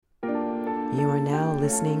You are now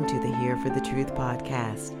listening to the Here for the Truth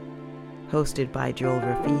podcast, hosted by Joel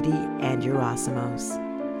Rafidi and Yerasimos.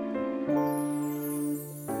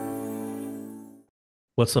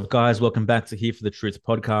 What's up, guys? Welcome back to Here for the Truth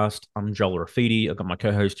podcast. I'm Joel Rafidi. I've got my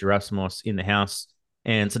co-host Yerasimos in the house.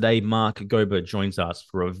 And today, Mark Gober joins us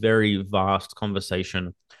for a very vast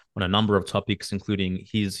conversation on a number of topics, including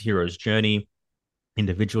his hero's journey,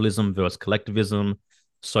 individualism versus collectivism,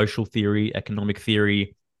 social theory, economic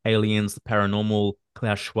theory, aliens, the paranormal,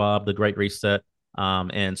 Klaus Schwab, the Great Reset,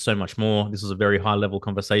 and so much more. This is a very high-level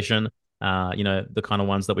conversation, the kind of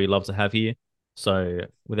ones that we love to have here. So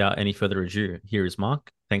without any further ado, here is Mark.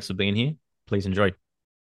 Thanks for being here. Please enjoy.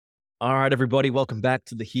 All right, everybody, welcome back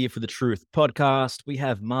to the Here for the Truth podcast. We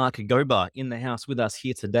have Mark Gober in the house with us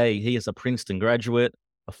here today. He is a Princeton graduate,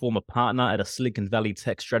 a former partner at a Silicon Valley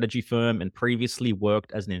tech strategy firm, and previously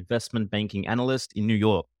worked as an investment banking analyst in New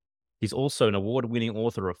York. He's also an award-winning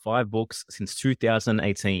author of 5 books since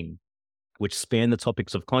 2018, which span the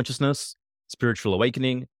topics of consciousness, spiritual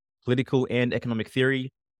awakening, political and economic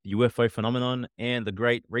theory, the UFO phenomenon, and the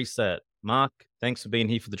Great Reset. Mark, thanks for being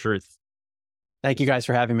here for the truth. Thank you guys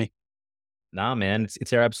for having me. Nah, man,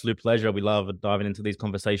 it's our absolute pleasure. We love diving into these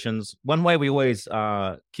conversations. One way we always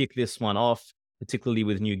kick this one off, particularly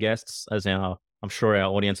with new guests, as I'm sure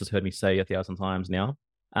our audience has heard me say 1,000 times now.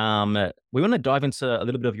 We want to dive into a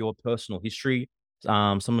little bit of your personal history,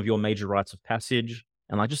 some of your major rites of passage,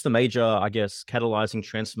 and just the major, catalyzing,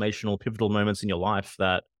 transformational, pivotal moments in your life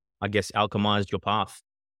that, alchemized your path.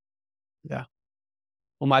 Yeah.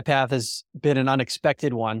 Well, my path has been an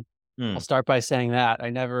unexpected one. I'll start by saying that. I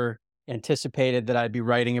never anticipated that I'd be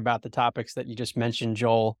writing about the topics that you just mentioned,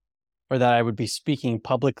 Joel, or that I would be speaking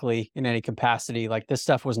publicly in any capacity. Like, this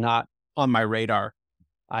stuff was not on my radar.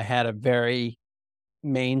 I had a very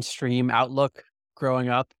mainstream outlook growing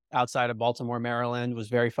up outside of Baltimore, Maryland, was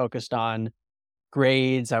very focused on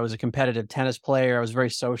grades. I was a competitive tennis player. I was very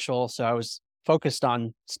social. So I was focused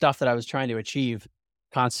on stuff that I was trying to achieve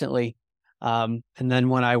constantly. And then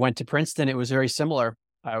when I went to Princeton, it was very similar.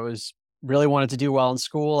 I really wanted to do well in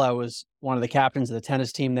school. I was one of the captains of the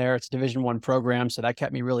tennis team there. It's a Division I program, so that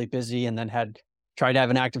kept me really busy, and then had tried to have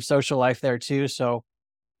an active social life there too. So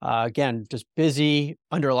again, just busy,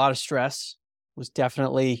 under a lot of stress. Was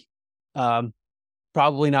definitely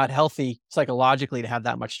probably not healthy psychologically to have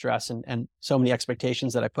that much stress and so many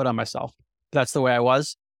expectations that I put on myself. That's the way I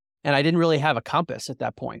was. And I didn't really have a compass at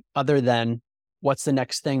that point, other than what's the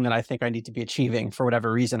next thing that I think I need to be achieving for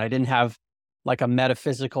whatever reason. I didn't have like a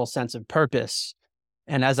metaphysical sense of purpose.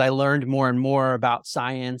 And as I learned more and more about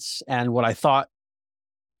science and what I thought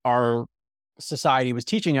our society was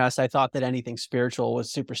teaching us, I thought that anything spiritual was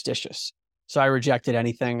superstitious. So I rejected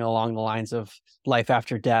anything along the lines of life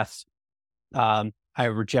after death. I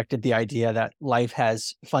rejected the idea that life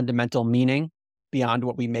has fundamental meaning beyond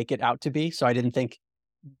what we make it out to be. So I didn't think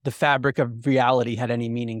the fabric of reality had any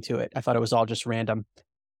meaning to it. I thought it was all just random.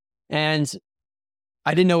 And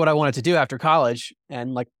I didn't know what I wanted to do after college.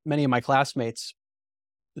 And like many of my classmates,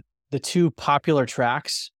 the 2 popular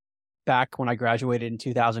tracks back when I graduated in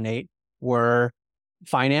 2008 were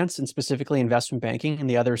finance, and specifically investment banking, and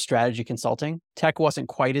the other strategy consulting. Tech wasn't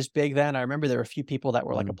quite as big then. I remember there were a few people that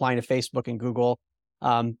were like applying to Facebook and Google,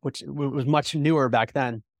 which was much newer back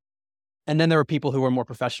then. And then there were people who were more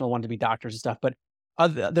professional, wanted to be doctors and stuff. But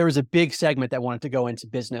there was a big segment that wanted to go into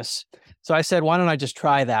business. So I said, why don't I just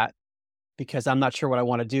try that? Because I'm not sure what I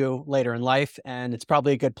want to do later in life, and it's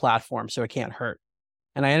probably a good platform, so it can't hurt.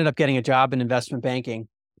 And I ended up getting a job in investment banking,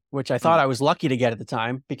 which I thought I was lucky to get at the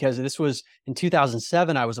time, because this was in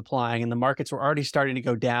 2007 I was applying and the markets were already starting to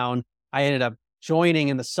go down. I ended up joining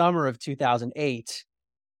in the summer of 2008.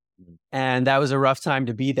 And that was a rough time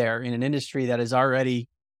to be there in an industry that is already,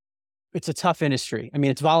 it's a tough industry. I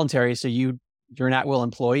mean, it's voluntary, so you're an at-will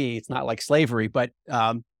employee. It's not like slavery, but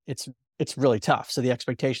it's really tough. So the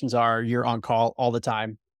expectations are you're on call all the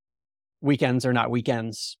time. Weekends are not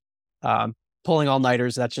weekends. Pulling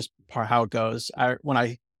all-nighters, that's just how it goes. When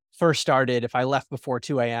I first started, if I left before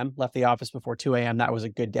 2 a.m., left the office before 2 a.m., that was a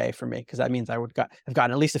good day for me, because that means I would have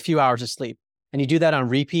gotten at least a few hours of sleep. And you do that on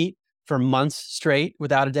repeat for months straight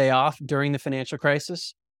without a day off during the financial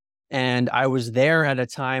crisis. And I was there at a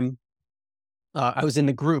time, I was in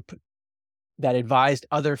the group that advised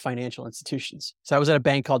other financial institutions. So I was at a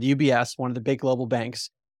bank called UBS, one of the big global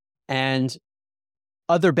banks, and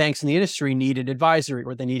other banks in the industry needed advisory,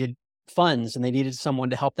 or they needed funds, and they needed someone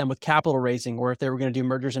to help them with capital raising, or if they were going to do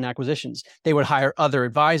mergers and acquisitions, they would hire other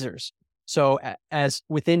advisors. So as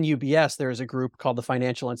within UBS, there is a group called the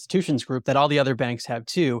Financial Institutions Group that all the other banks have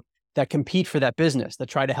too, that compete for that business, that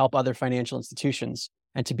try to help other financial institutions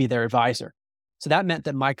and to be their advisor. So that meant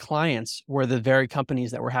that my clients were the very companies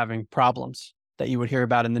that were having problems that you would hear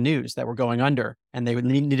about in the news that were going under, and they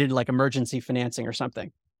needed like emergency financing or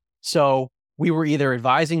something. So we were either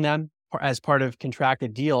advising them as part of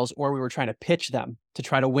contracted deals, or we were trying to pitch them to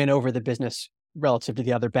try to win over the business relative to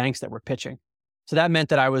the other banks that were pitching. So that meant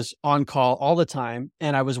that I was on call all the time,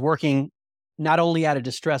 and I was working not only at a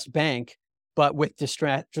distressed bank, but with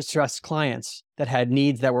distressed clients that had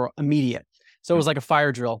needs that were immediate. So it was like a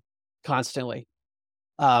fire drill constantly.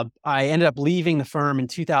 I ended up leaving the firm in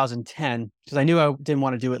 2010 because I knew I didn't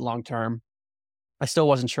want to do it long term. I still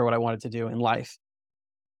wasn't sure what I wanted to do in life.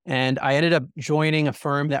 And I ended up joining a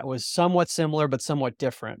firm that was somewhat similar, but somewhat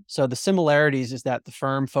different. So the similarities is that the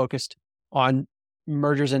firm focused on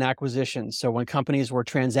mergers and acquisitions. So when companies were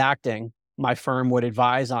transacting, my firm would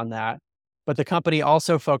advise on that. But the company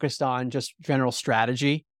also focused on just general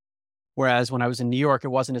strategy. Whereas when I was in New York, it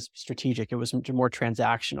wasn't as strategic. It was more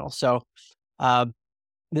transactional. So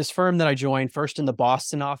this firm that I joined, first in the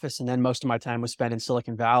Boston office, and then most of my time was spent in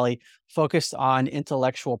Silicon Valley, focused on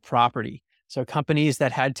intellectual property. So companies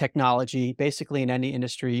that had technology, basically in any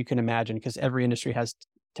industry you can imagine, because every industry has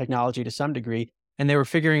technology to some degree, and they were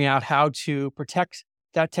figuring out how to protect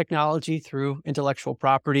that technology through intellectual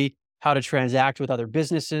property, how to transact with other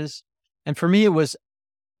businesses. And for me, it was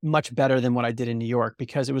much better than what I did in New York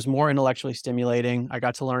because it was more intellectually stimulating. I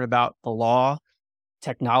got to learn about the law,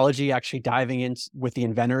 technology, actually diving in with the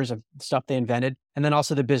inventors of stuff they invented, and then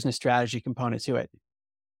also the business strategy component to it.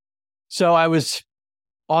 So I was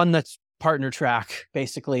on the partner track,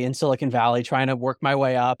 basically in Silicon Valley, trying to work my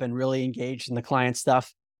way up and really engage in the client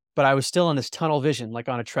stuff. But I was still in this tunnel vision, like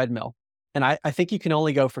on a treadmill. And I think you can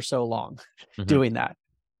only go for so long doing that.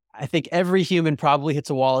 I think every human probably hits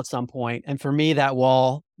a wall at some point. And for me, that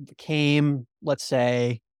wall came, let's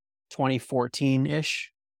say,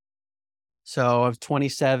 2014-ish. So of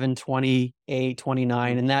 27, 28,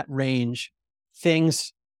 29, in that range,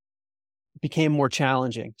 things became more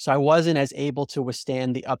challenging. So I wasn't as able to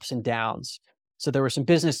withstand the ups and downs. So there were some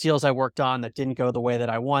business deals I worked on that didn't go the way that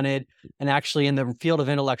I wanted. And actually in the field of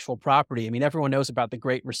intellectual property, I mean, everyone knows about the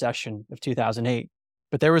Great Recession of 2008,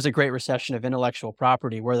 but there was a Great Recession of intellectual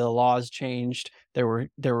property where the laws changed. There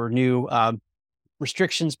were new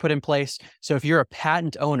restrictions put in place. So if you're a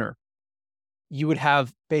patent owner, you would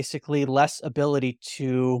have basically less ability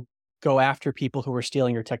to go after people who were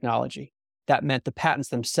stealing your technology. That meant the patents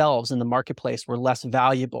themselves in the marketplace were less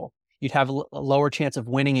valuable. You'd have a lower chance of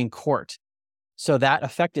winning in court. So that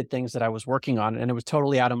affected things that I was working on, and it was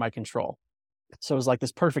totally out of my control. So it was like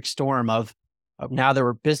this perfect storm of now there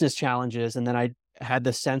were business challenges, and then I had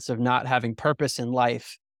this sense of not having purpose in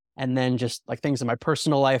life. And then just like things in my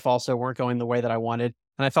personal life also weren't going the way that I wanted.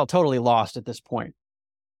 And I felt totally lost at this point.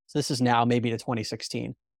 So this is now maybe to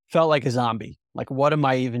 2016. Felt like a zombie. Like, what am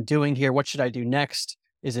I even doing here? What should I do next?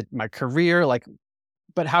 Is it my career? Like,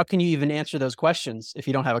 but how can you even answer those questions if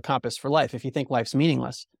you don't have a compass for life, if you think life's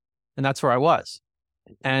meaningless? And that's where I was.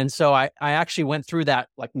 And so I actually went through that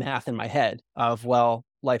like math in my head of, well,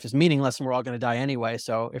 life is meaningless and we're all going to die anyway.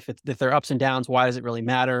 So if there are ups and downs, why does it really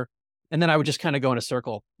matter? And then I would just kind of go in a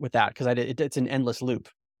circle with that because it's an endless loop.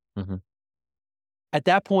 Mm-hmm. At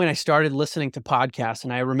that point, I started listening to podcasts,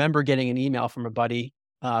 and I remember getting an email from a buddy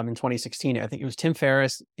in 2016. I think it was Tim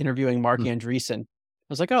Ferriss interviewing Mark Andreessen. I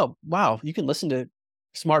was like, oh, wow, you can listen to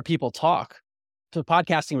smart people talk. So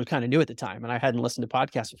podcasting was kind of new at the time, and I hadn't listened to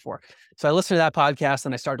podcasts before. So I listened to that podcast,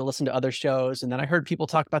 and I started to listen to other shows, and then I heard people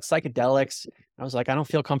talk about psychedelics. I was like, I don't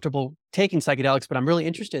feel comfortable taking psychedelics, but I'm really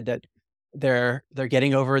interested that they're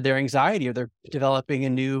getting over their anxiety or they're developing a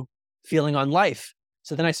new feeling on life.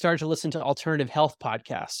 So then I started to listen to alternative health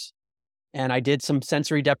podcasts, and I did some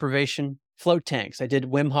sensory deprivation float tanks. I did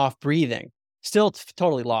Wim Hof breathing, still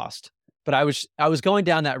totally lost, but I was going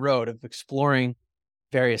down that road of exploring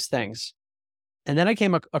various things. And then I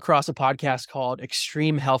came across a podcast called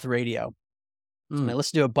Extreme Health Radio. And I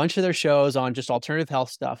listened to a bunch of their shows on just alternative health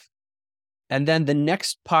stuff. And then the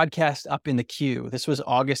next podcast up in the queue, this was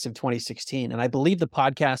August of 2016. And I believe the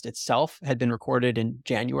podcast itself had been recorded in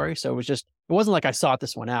January. So it wasn't like I sought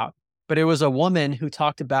this one out, but it was a woman who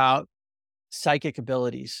talked about psychic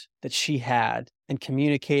abilities that she had and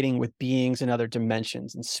communicating with beings in other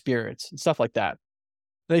dimensions and spirits and stuff like that.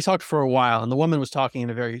 They talked for a while, and the woman was talking in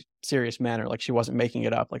a very serious manner, like she wasn't making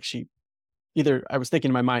it up. Like I was thinking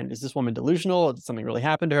in my mind, is this woman delusional? Did something really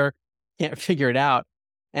happen to her? Can't figure it out.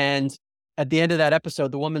 And at the end of that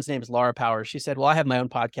episode, the woman's name is Laura Powers. She said, well, I have my own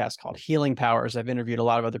podcast called Healing Powers. I've interviewed a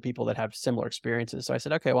lot of other people that have similar experiences. So I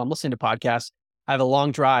said, okay, well, I'm listening to podcasts. I have a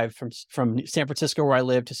long drive from San Francisco where I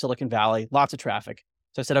live to Silicon Valley, lots of traffic.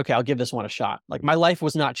 So I said, okay, I'll give this one a shot. Like my life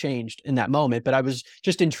was not changed in that moment, but I was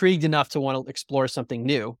just intrigued enough to want to explore something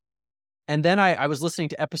new. And then I was listening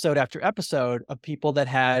to episode after episode of people that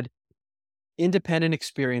had independent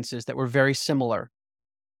experiences that were very similar.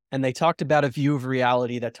 And they talked about a view of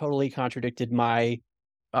reality that totally contradicted my,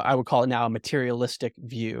 I would call it now a materialistic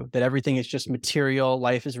view, that everything is just material,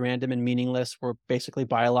 life is random and meaningless. We're basically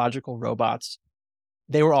biological robots.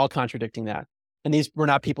 They were all contradicting that. And these were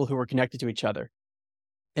not people who were connected to each other.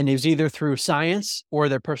 And it was either through science or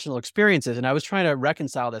their personal experiences. And I was trying to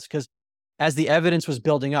reconcile this because as the evidence was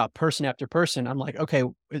building up, person after person, I'm like, okay,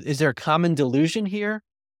 is there a common delusion here?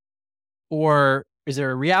 Or is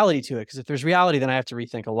there a reality to it? Because if there's reality, then I have to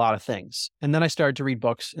rethink a lot of things. And then I started to read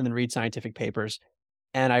books and then read scientific papers.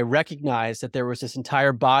 And I recognized that there was this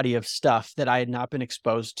entire body of stuff that I had not been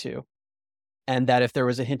exposed to. And that if there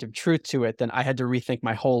was a hint of truth to it, then I had to rethink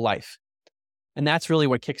my whole life. And that's really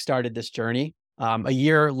what kickstarted this journey. A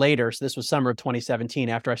year later, so this was summer of 2017,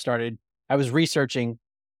 after I was researching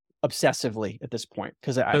obsessively at this point.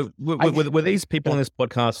 Because were these people on this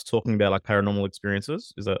podcast talking about like paranormal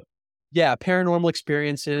experiences? Is that? Yeah, paranormal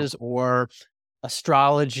experiences or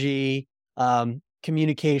astrology,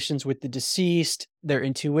 communications with the deceased, their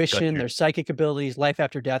intuition, their psychic abilities, life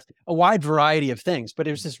after death, a wide variety of things. But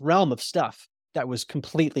it was this realm of stuff that was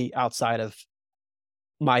completely outside of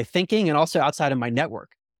my thinking and also outside of my network.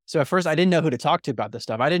 So at first I didn't know who to talk to about this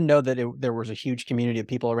stuff. I didn't know that there was a huge community of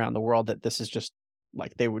people around the world that this is just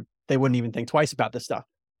like, they wouldn't even think twice about this stuff.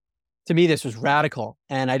 To me, this was radical.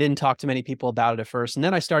 And I didn't talk to many people about it at first. And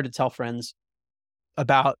then I started to tell friends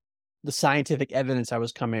about the scientific evidence I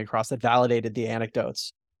was coming across that validated the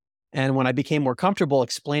anecdotes. And when I became more comfortable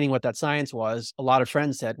explaining what that science was, a lot of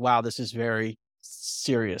friends said, wow, this is very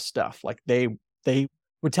serious stuff. Like they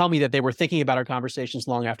would tell me that they were thinking about our conversations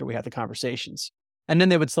long after we had the conversations. And then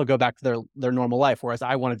they would still go back to their normal life, whereas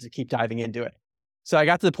I wanted to keep diving into it. So I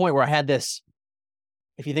got to the point where I had this,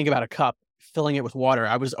 if you think about a cup, filling it with water,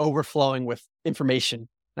 I was overflowing with information.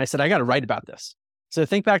 And I said, I got to write about this. So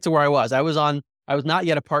think back to where I was. I was not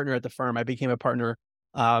yet a partner at the firm. I became a partner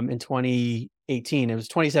in 2018. It was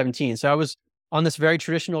 2017. So I was on this very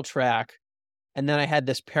traditional track. And then I had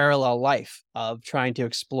this parallel life of trying to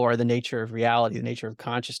explore the nature of reality, the nature of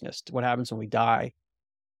consciousness, what happens when we die.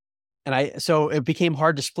 And so it became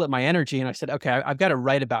hard to split my energy. And I said, okay, I've got to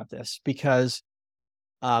write about this because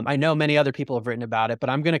I know many other people have written about it, but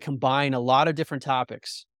I'm going to combine a lot of different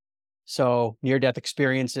topics. So near-death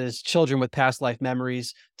experiences, children with past life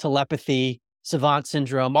memories, telepathy, savant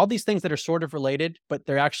syndrome, all these things that are sort of related, but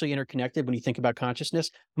they're actually interconnected when you think about consciousness.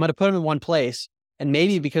 I'm going to put them in one place. And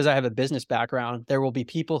maybe because I have a business background, there will be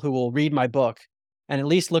people who will read my book and at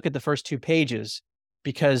least look at the first 2 pages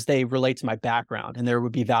because they relate to my background and there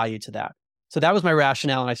would be value to that. So that was my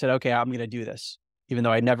rationale. And I said, okay, I'm going to do this, even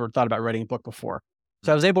though I never thought about writing a book before.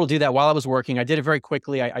 So I was able to do that while I was working. I did it very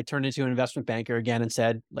quickly. I turned into an investment banker again and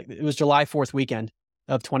said, like, it was July 4th weekend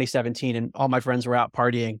of 2017 and all my friends were out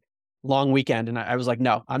partying, long weekend. And I was like,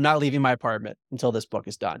 no, I'm not leaving my apartment until this book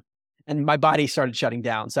is done. And my body started shutting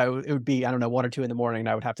down. So it would be, I don't know, 1 or 2 in the morning and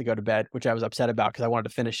I would have to go to bed, which I was upset about because I wanted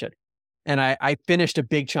to finish it. And I finished a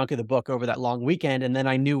big chunk of the book over that long weekend. And then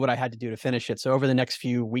I knew what I had to do to finish it. So over the next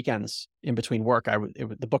few weekends in between work,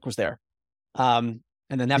 the book was there. And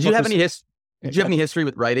then that Did you have any history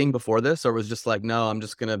with writing before this, or was just like, no, I'm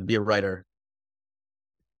just going to be a writer?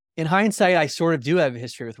 In hindsight, I sort of do have a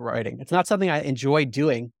history with writing. It's not something I enjoyed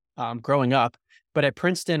doing growing up, but at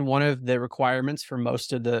Princeton, one of the requirements for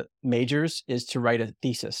most of the majors is to write a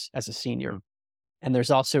thesis as a senior. And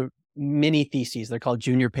there's also mini theses. They're called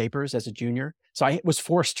junior papers as a junior. So I was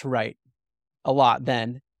forced to write a lot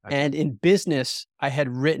then. And in business, I had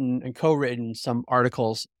written and co-written some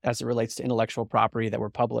articles as it relates to intellectual property that were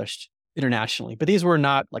published internationally. But these were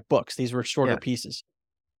not like books. These were shorter pieces.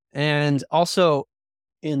 And also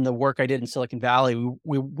in the work I did in Silicon Valley,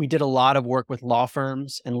 we did a lot of work with law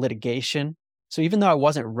firms and litigation. So even though I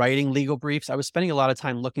wasn't writing legal briefs, I was spending a lot of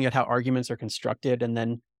time looking at how arguments are constructed and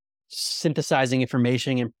then synthesizing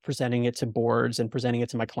information and presenting it to boards and presenting it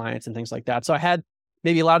to my clients and things like that. So I had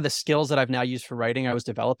maybe a lot of the skills that I've now used for writing, I was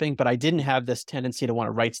developing, but I didn't have this tendency to want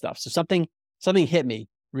to write stuff. So something hit me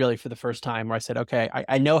really for the first time where I said, okay,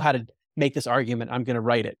 I know how to make this argument. I'm going to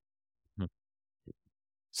write it.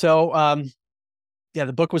 So,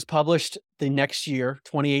 the book was published the next year,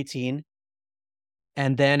 2018.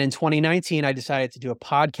 And then in 2019, I decided to do a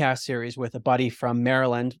podcast series with a buddy from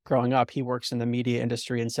Maryland. Growing up, he works in the media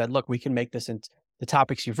industry and said, look, we can make this into the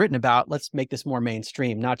topics you've written about. Let's make this more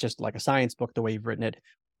mainstream, not just like a science book, the way you've written it.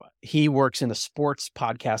 He works in the sports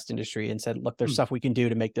podcast industry and said, look, there's stuff we can do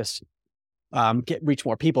to make this reach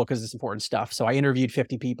more people because it's important stuff. So I interviewed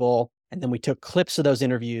 50 people, and then we took clips of those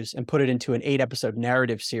interviews and put it into an 8-episode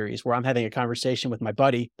narrative series where I'm having a conversation with my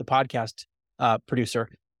buddy, the podcast producer,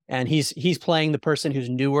 and he's playing the person who's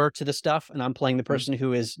newer to the stuff, and I'm playing the person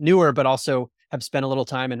who is newer but also have spent a little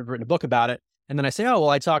time and have written a book about it. And then I say, oh, well,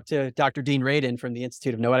 I talked to Dr. Dean Radin from the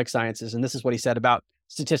Institute of Noetic Sciences, and this is what he said about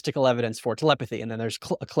statistical evidence for telepathy. And then there's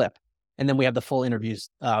a clip. And then we have the full interviews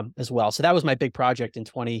as well. So that was my big project in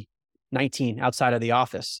 2019 outside of the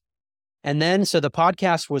office. And then, so the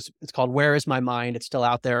podcast it's called Where Is My Mind? It's still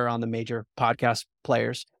out there on the major podcast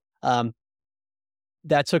players.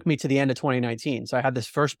 That took me to the end of 2019. So I had this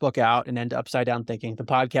first book out, and End to Upside Down Thinking, the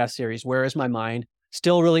podcast series, Where Is My Mind?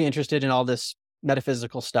 Still really interested in all this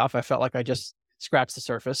metaphysical stuff. I felt like I just scratched the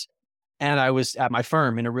surface, and I was at my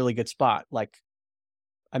firm in a really good spot.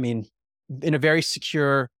 In a very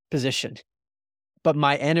secure position, but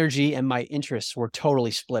my energy and my interests were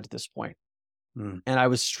totally split at this point. And I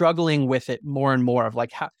was struggling with it more and more of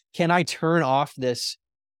like, how can I turn off this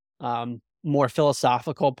more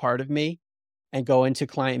philosophical part of me and go into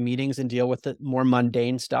client meetings and deal with the more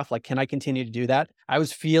mundane stuff? Like, can I continue to do that? I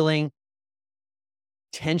was feeling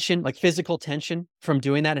tension, like physical tension from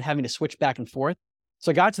doing that and having to switch back and forth.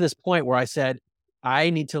 So I got to this point where I said,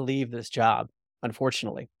 I need to leave this job,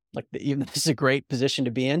 unfortunately. Like, even if this is a great position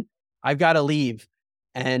to be in, I've got to leave,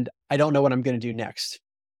 and I don't know what I'm going to do next.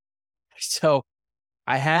 So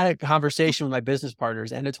I had a conversation with my business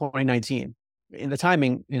partners end of 2019. And the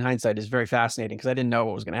timing in hindsight is very fascinating because I didn't know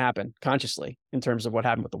what was going to happen consciously in terms of what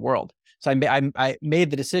happened with the world. So I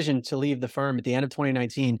made the decision to leave the firm at the end of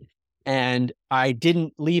 2019. And I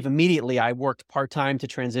didn't leave immediately. I worked part-time to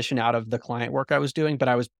transition out of the client work I was doing, but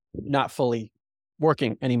I was not fully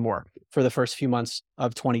working anymore for the first few months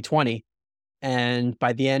of 2020. And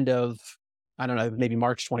by the end of, I don't know, maybe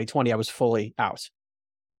March 2020, I was fully out.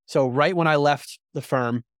 So right when I left the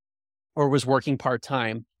firm or was working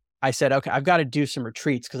part-time, I said, okay, I've got to do some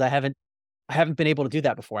retreats because I haven't been able to do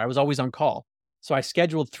that before. I was always on call. So I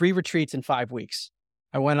scheduled 3 retreats in 5 weeks.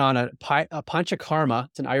 I went on a Panchakarma.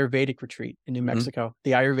 It's an Ayurvedic retreat in New Mexico,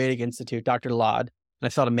 the Ayurvedic Institute, Dr. Lad. And I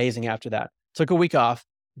felt amazing after that. Took a week off,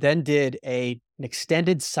 then did an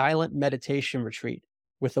extended silent meditation retreat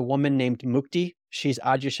with a woman named Mukti. She's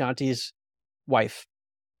Adyashanti's wife.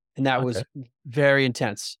 And that was very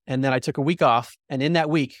intense. And then I took a week off. And in that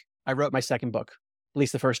week, I wrote my second book, at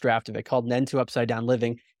least the first draft of it, called End to Upside Down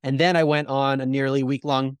Living. And then I went on a nearly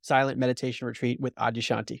week-long silent meditation retreat with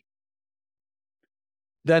Adyashanti.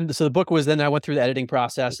 So the book was, then I went through the editing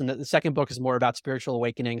process, and the second book is more about spiritual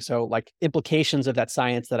awakening. So like implications of that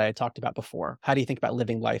science that I had talked about before. How do you think about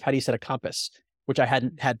living life? How do you set a compass, which I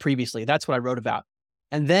hadn't had previously? That's what I wrote about.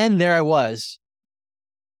 And then there I was,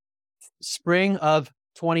 spring of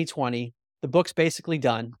 2020, the book's basically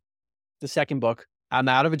done. The second book, I'm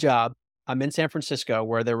out of a job. I'm in San Francisco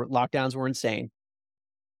where the lockdowns were insane.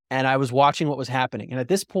 And I was watching what was happening. And at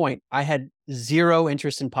this point, I had zero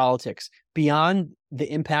interest in politics beyond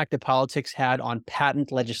the impact that politics had on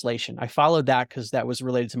patent legislation. I followed that because that was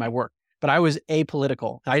related to my work, but I was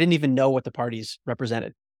apolitical. I didn't even know what the parties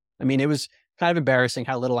represented. I mean, it was kind of embarrassing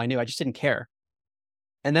how little I knew. I just didn't care.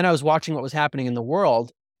 And then I was watching what was happening in the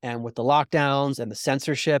world, and with the lockdowns and the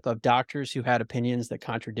censorship of doctors who had opinions that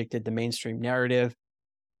contradicted the mainstream narrative.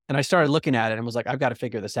 And I started looking at it and was like, I've got to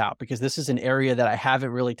figure this out because this is an area that I haven't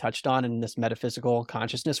really touched on in this metaphysical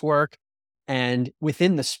consciousness work. And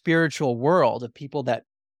within the spiritual world of people that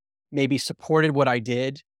maybe supported what I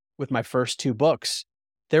did with my first 2 books,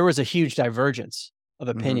 there was a huge divergence of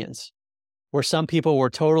opinions where some people were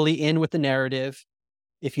totally in with the narrative.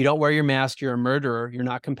 If you don't wear your mask, you're a murderer. You're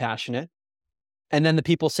not compassionate. And then the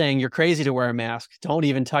people saying you're crazy to wear a mask, don't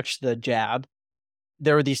even touch the jab.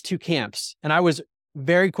 There were these 2 camps. And I was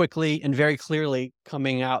very quickly and very clearly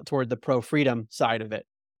coming out toward the pro-freedom side of it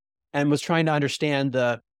and was trying to understand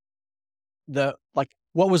the like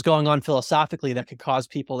what was going on philosophically that could cause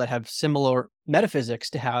people that have similar metaphysics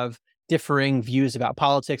to have differing views about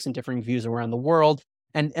politics and differing views around the world.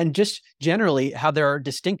 And just generally how there are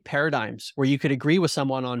distinct paradigms where you could agree with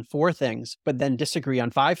someone on 4 things, but then disagree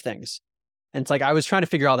on 5 things. And it's like, I was trying to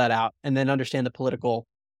figure all that out and then understand the political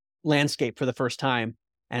landscape for the first time.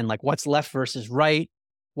 And like, what's left versus right?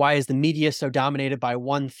 Why is the media so dominated by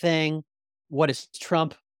one thing? What is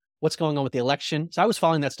Trump? What's going on with the election? So I was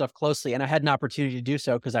following that stuff closely, and I had an opportunity to do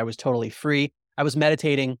so because I was totally free. I was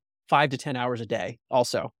meditating 5 to 10 hours a day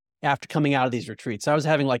also after coming out of these retreats. So I was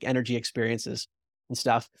having like energy experiences and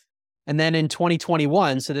stuff. And then in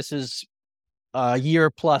 2021, so this is a year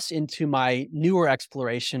plus into my newer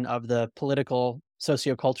exploration of the political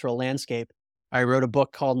sociocultural landscape, I wrote a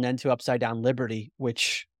book called End to Upside Down Liberty,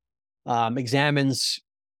 which examines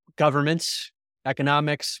governments,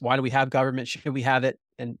 economics. Why do we have government? Should we have it?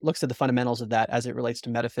 And looks at the fundamentals of that as it relates to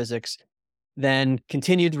metaphysics. Then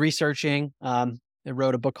continued researching. I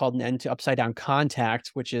wrote a book called An End to Upside Down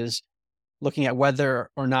Contact, which is looking at whether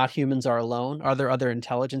or not humans are alone. Are there other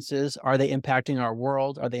intelligences? Are they impacting our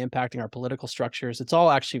world? Are they impacting our political structures? It's all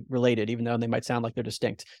actually related, even though they might sound like they're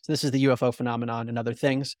distinct. So this is the UFO phenomenon and other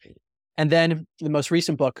things. And then the most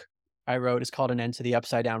recent book I wrote is called An End to the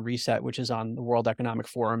Upside Down Reset, which is on the World Economic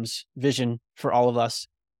Forum's vision for all of us.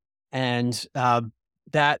 And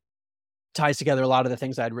that ties together a lot of the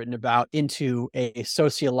things I'd written about into a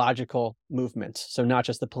sociological movement. So not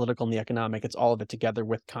just the political and the economic, it's all of it together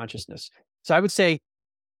with consciousness. So I would say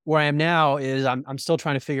where I am now is I'm still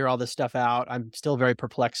trying to figure all this stuff out. I'm still very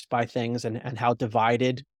perplexed by things and how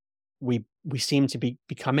divided we seem to be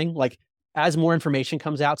becoming. Like as more information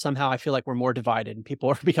comes out, somehow I feel like we're more divided and people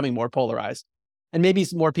are becoming more polarized. And maybe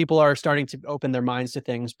more people are starting to open their minds to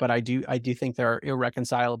things, but I do think there are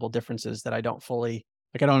irreconcilable differences that I don't fully,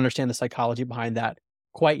 like I don't understand the psychology behind that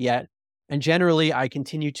quite yet. And generally I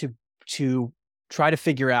continue to try to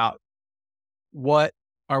figure out, what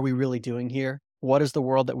are we really doing here? What is the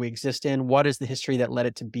world that we exist in? What is the history that led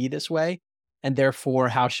it to be this way? And therefore,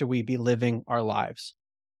 how should we be living our lives?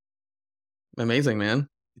 Amazing, man.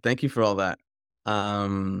 Thank you for all that. We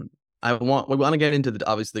want to get into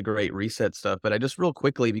obviously the Great Reset stuff, but I just real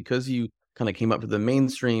quickly, because you kind of came up to the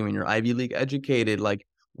mainstream and you're Ivy League educated, like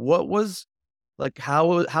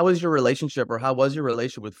how was your relationship, or how was your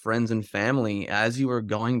relationship with friends and family as you were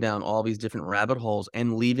going down all these different rabbit holes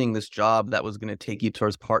and leaving this job that was going to take you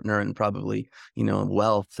towards partner and probably,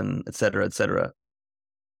 wealth and et cetera, et cetera?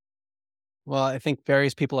 Well, I think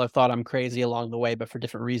various people have thought I'm crazy along the way, but for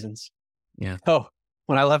different reasons. Yeah. Oh,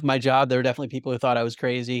 when I left my job, there were definitely people who thought I was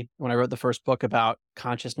crazy. When I wrote the first book about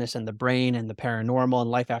consciousness and the brain and the paranormal and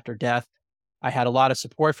life after death, I had a lot of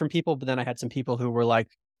support from people, but then I had some people who were like,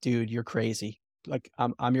 dude, you're crazy. Like,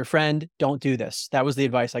 I'm your friend. Don't do this. That was the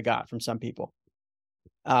advice I got from some people.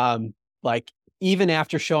 Like even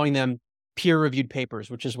after showing them peer-reviewed papers,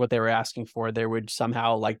 which is what they were asking for, they would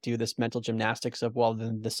somehow like do this mental gymnastics of, well,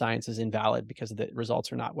 then the science is invalid because the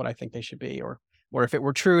results are not what I think they should be. Or if it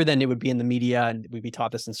were true, then it would be in the media and we'd be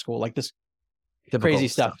taught this in school, like this typical crazy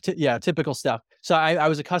stuff. Typical stuff. So I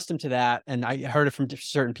was accustomed to that, and I heard it from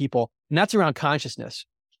certain people, and that's around consciousness.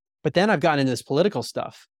 But then I've gotten into this political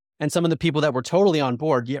stuff, and some of the people that were totally on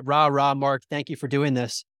board, rah, Mark, thank you for doing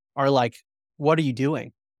this, are like, what are you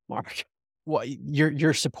doing, Mark? Well,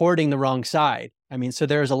 you're supporting the wrong side. I mean, so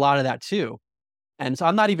there's a lot of that too. And so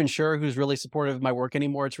I'm not even sure who's really supportive of my work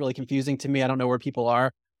anymore. It's really confusing to me. I don't know where people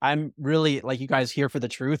are. I'm really, like, you guys here for the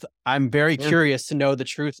truth. I'm very curious to know the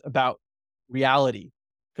truth about reality,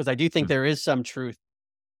 because I do think there is some truth,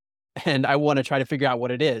 and I want to try to figure out what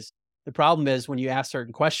it is. The problem is when you ask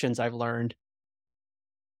certain questions, I've learned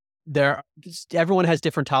everyone has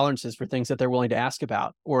different tolerances for things that they're willing to ask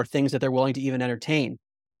about, or things that they're willing to even entertain.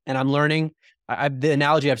 And I'm learning, the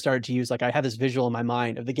analogy I've started to use, like I have this visual in my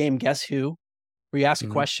mind of the game Guess Who, where you ask a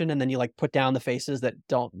question and then you like put down the faces that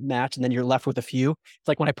don't match, and then you're left with a few. It's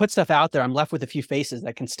like when I put stuff out there, I'm left with a few faces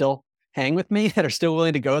that can still hang with me, that are still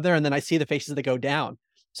willing to go there. And then I see the faces that go down.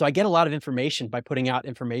 So I get a lot of information by putting out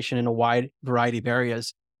information in a wide variety of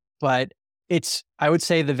areas. But I would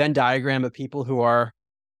say the Venn diagram of people who are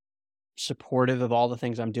supportive of all the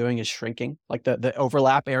things I'm doing is shrinking. Like the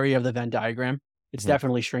overlap area of the Venn diagram, it's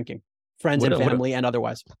definitely shrinking. Friends and family and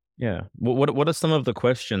otherwise. Yeah. What are some of the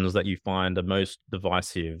questions that you find are most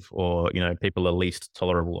divisive, or, people are least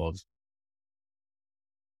tolerable of?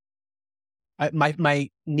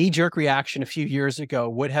 My knee-jerk reaction a few years ago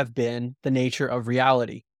would have been the nature of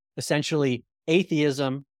reality. Essentially,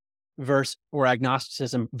 atheism or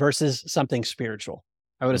agnosticism versus something spiritual.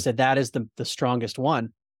 I would have said that is the strongest one.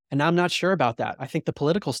 And I'm not sure about that. I think the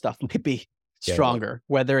political stuff might be stronger,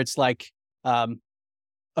 whether it's like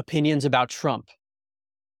opinions about Trump,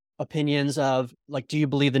 opinions of like, do you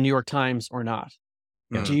believe the New York Times or not?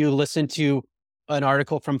 Yeah. Do you listen to an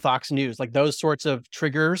article from Fox News? Like those sorts of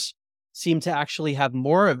triggers seem to actually have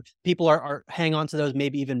more of people are hang on to those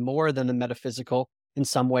maybe even more than the metaphysical in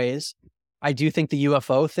some ways. I do think the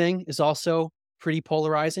UFO thing is also pretty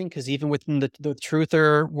polarizing, because even within the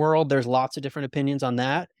truther world, there's lots of different opinions on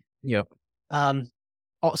that. Yep.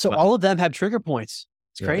 So all of them have trigger points.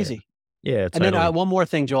 It's crazy. Yeah. Totally. And then one more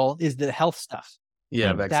thing, Joel, is the health stuff.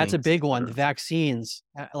 Yeah. That's a big one. The vaccines,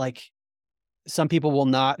 like some people will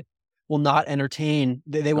not entertain.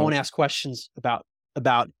 They won't ask questions about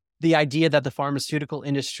the idea that the pharmaceutical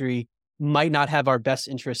industry might not have our best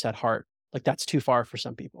interests at heart. Like that's too far for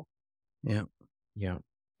some people. Yeah. Yeah.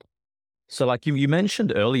 So like you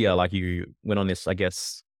mentioned earlier, like you went on this, I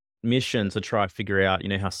guess, mission to try to figure out,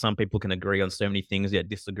 how some people can agree on so many things yet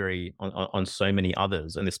disagree on so many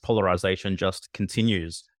others. And this polarization just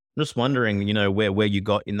continues. I'm just wondering, where you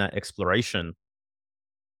got in that exploration.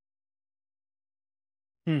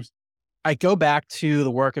 I go back to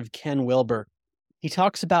the work of Ken Wilber. He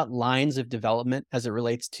talks about lines of development as it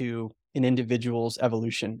relates to an individual's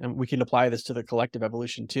evolution. And we can apply this to the collective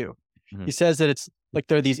evolution too. Mm-hmm. He says that it's like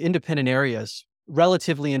there are these independent areas,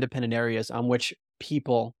 relatively independent areas on which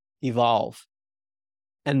people evolve.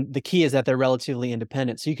 And the key is that they're relatively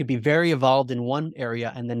independent. So you could be very evolved in one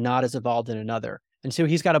area and then not as evolved in another. And so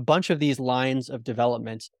he's got a bunch of these lines of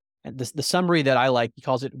development. And the summary that I like, he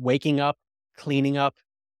calls it waking up, cleaning up,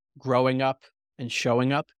 growing up, and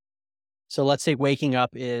showing up. So let's say waking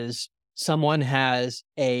up is someone has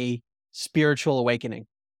a spiritual awakening.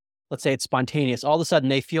 Let's say it's spontaneous. All of a sudden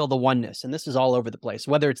they feel the oneness. And this is all over the place,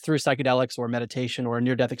 whether it's through psychedelics or meditation or a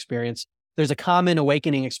near-death experience. There's a common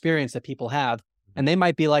awakening experience that people have. And they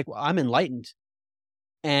might be like, well, I'm enlightened.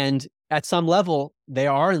 And at some level, they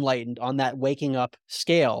are enlightened on that waking up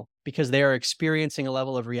scale because they are experiencing a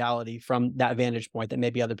level of reality from that vantage point that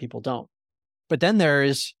maybe other people don't. But then there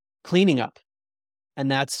is cleaning up. And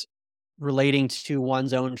that's relating to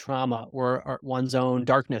one's own trauma or one's own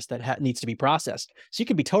darkness that needs to be processed. So you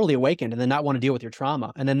could be totally awakened and then not want to deal with your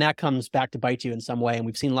trauma. And then that comes back to bite you in some way. And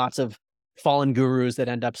we've seen lots of fallen gurus that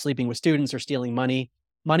end up sleeping with students or stealing money.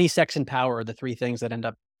 Money, sex, and power are the three things that end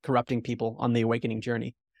up corrupting people on the awakening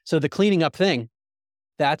journey. So the cleaning up thing,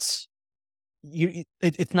 that's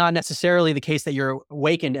it's not necessarily the case that you're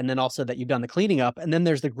awakened and then also that you've done the cleaning up. And then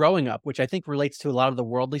there's the growing up, which I think relates to a lot of the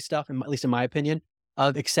worldly stuff, at least in my opinion,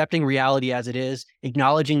 of accepting reality as it is,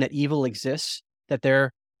 acknowledging that evil exists, that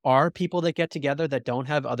there are people that get together that don't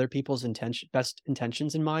have other people's best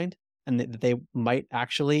intentions in mind, and that they might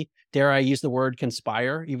actually, dare I use the word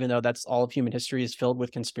conspire, even though that's all of human history is filled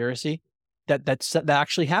with conspiracy. That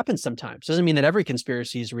actually happens sometimes. Doesn't mean that every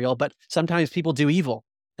conspiracy is real, but sometimes people do evil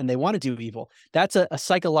and they want to do evil. That's a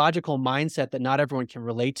psychological mindset that not everyone can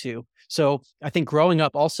relate to. So I think growing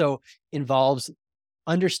up also involves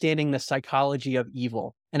understanding the psychology of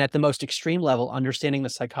evil. And at the most extreme level, understanding the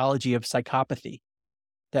psychology of psychopathy,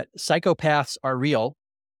 that psychopaths are real.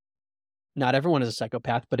 Not everyone is a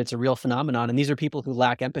psychopath, but it's a real phenomenon. And these are people who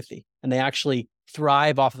lack empathy, and they actually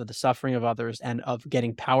thrive off of the suffering of others and of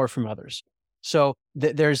getting power from others. So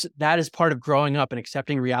that is part of growing up and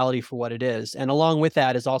accepting reality for what it is. And along with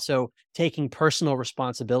that is also taking personal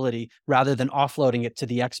responsibility rather than offloading it to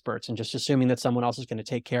the experts and just assuming that someone else is going to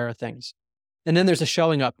take care of things. And then there's a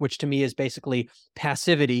showing up, which to me is basically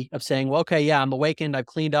passivity of saying, well, okay, yeah, I'm awakened, I've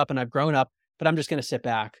cleaned up and I've grown up, but I'm just going to sit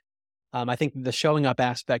back. I think the showing up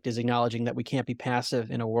aspect is acknowledging that we can't be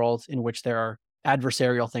passive in a world in which there are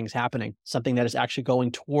adversarial things happening, something that is actually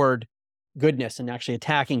going toward goodness and actually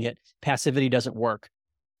attacking it. Passivity doesn't work.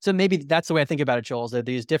 So maybe that's the way I think about it, Joel, is that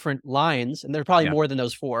these different lines, and there are probably more than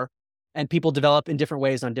those four, and people develop in different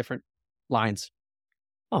ways on different lines.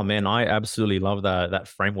 Oh man, I absolutely love that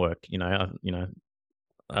framework.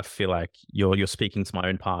 I feel like you're speaking to my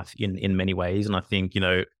own path in many ways, and I think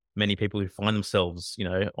many people who find themselves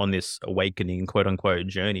on this awakening quote unquote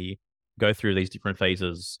journey go through these different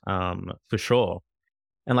phases for sure.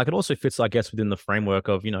 And like it also fits, I guess, within the framework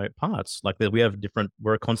of parts. Like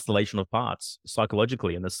we're a constellation of parts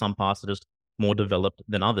psychologically, and there's some parts that are just more developed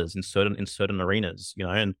than others in certain arenas.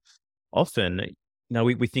 And often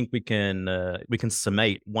we think we can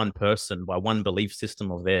summate one person by one belief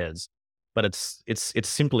system of theirs, but it's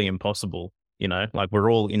simply impossible. Like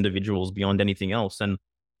we're all individuals beyond anything else. And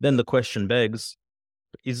then the question begs,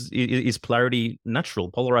 is polarity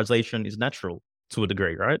natural? Polarization is natural to a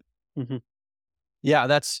degree, right? Mm-hmm. Yeah,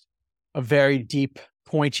 that's a very deep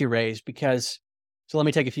point you raised so let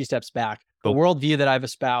me take a few steps back. Cool. The worldview that I've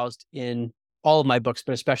espoused in all of my books,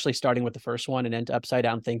 but especially starting with the first one and into Upside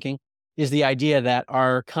Down Thinking, is the idea that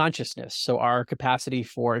our consciousness, so our capacity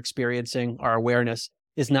for experiencing our awareness,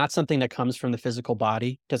 is not something that comes from the physical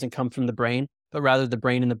body, doesn't come from the brain, but rather the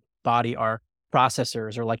brain and the body are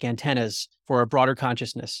processors or like antennas for a broader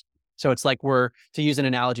consciousness. So it's like to use an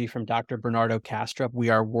analogy from Dr. Bernardo Kastrup, we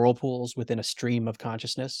are whirlpools within a stream of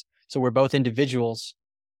consciousness. So we're both individuals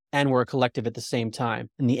and we're a collective at the same time.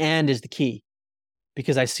 And the "and" is the key,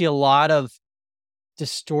 because I see a lot of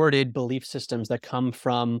distorted belief systems that come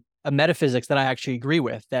from a metaphysics that I actually agree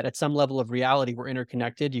with, that at some level of reality, we're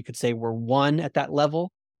interconnected. You could say we're one at that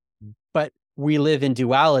level, but we live in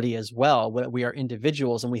duality as well. We are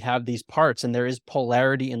individuals and we have these parts, and there is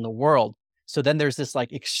polarity in the world. So then there's this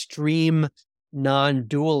like extreme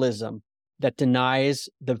non-dualism that denies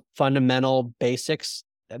the fundamental basics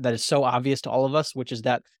that is so obvious to all of us, which is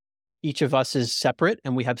that each of us is separate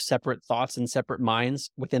and we have separate thoughts and separate minds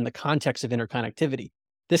within the context of interconnectivity.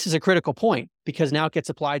 This is a critical point because now it gets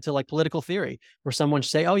applied to like political theory, where someone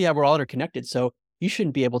should say, oh yeah, we're all interconnected, so you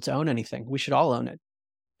shouldn't be able to own anything. We should all own it.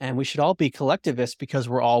 And we should all be collectivists because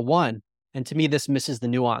we're all one. And to me, this misses the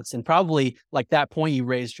nuance. And probably like that point you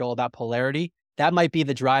raised, Joel, about polarity, that might be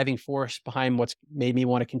the driving force behind what's made me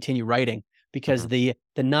want to continue writing, because the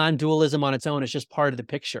non-dualism on its own is just part of the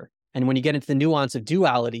picture. And when you get into the nuance of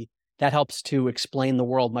duality, that helps to explain the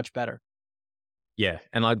world much better. Yeah.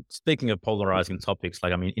 And like speaking of polarizing topics,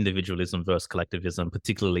 like, I mean, individualism versus collectivism,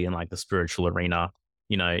 particularly in like the spiritual arena,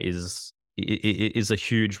 you know, is a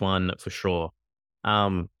huge one for sure.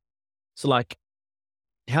 So like,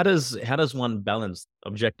 how does one balance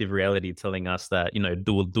objective reality telling us that, you know,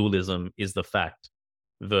 dualism is the fact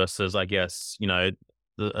versus, I guess, you know,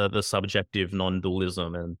 the subjective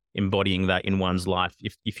non-dualism and embodying that in one's life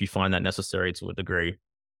if you find that necessary to a degree?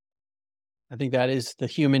 I think that is the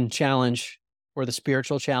human challenge, or the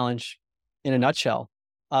spiritual challenge in a nutshell,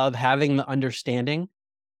 of having the understanding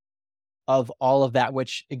of all of that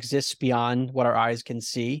which exists beyond what our eyes can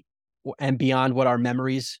see and beyond what our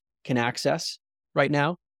memories can access right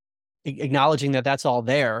now, acknowledging that that's all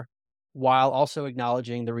there, while also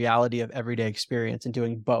acknowledging the reality of everyday experience and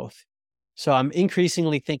doing both. So I'm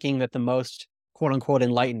increasingly thinking that the most quote unquote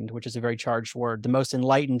enlightened, which is a very charged word, the most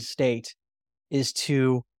enlightened state is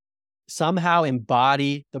to somehow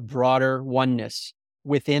embody the broader oneness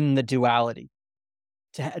within the duality,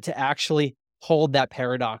 to actually hold that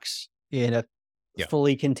paradox in a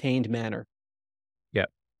fully contained manner. Yeah.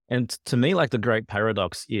 And to me, like the great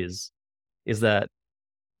paradox is that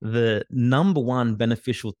the number one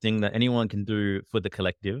beneficial thing that anyone can do for the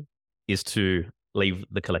collective is to leave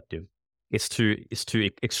the collective. Is to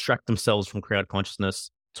extract themselves from crowd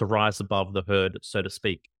consciousness, to rise above the herd, so to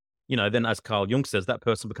speak. You know, then as Carl Jung says, that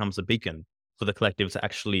person becomes a beacon for the collective to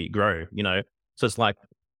actually grow, you know? So it's like,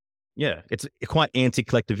 yeah, it's quite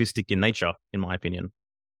anti-collectivistic in nature, in my opinion.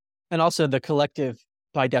 And also the collective,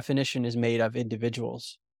 by definition, is made of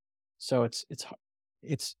individuals. So it's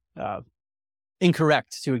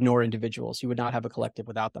incorrect to ignore individuals. You would not have a collective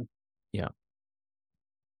without them. Yeah.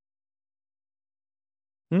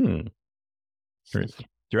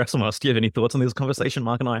 Gerasimos, do you have any thoughts on this conversation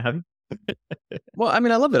Mark and I are having? Well, I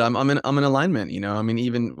mean, I love it. I'm in alignment, you know. I mean,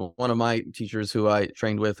 even one of my teachers who I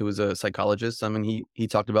trained with, who was a psychologist, I mean, he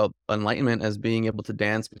talked about enlightenment as being able to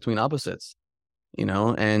dance between opposites, you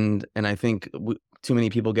know, and I think too many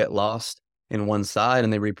people get lost in one side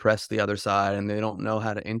and they repress the other side, and they don't know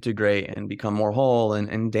how to integrate and become more whole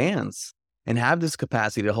and dance and have this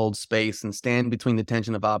capacity to hold space and stand between the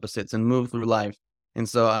tension of opposites and move through life. And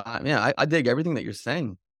so, I dig everything that you're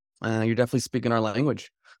saying. You're definitely speaking our language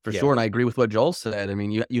for sure. And I agree with what Joel said. I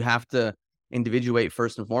mean, you have to individuate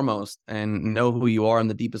first and foremost and know who you are on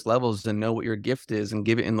the deepest levels and know what your gift is and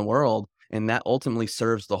give it in the world. And that ultimately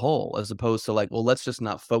serves the whole, as opposed to like, well, let's just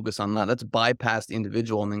not focus on that. Let's bypass the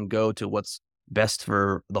individual and then go to what's best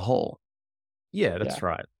for the whole. Yeah, that's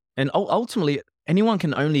right. And ultimately, anyone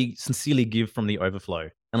can only sincerely give from the overflow.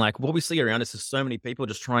 And like what we see around us is so many people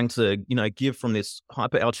just trying to, you know, give from this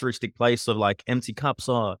hyper altruistic place of like empty cups.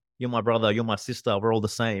 Oh, you're my brother, you're my sister, we're all the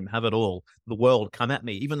same, have it all. The world, come at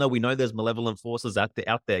me. Even though we know there's malevolent forces out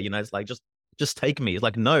there, you know, it's like, just take me. It's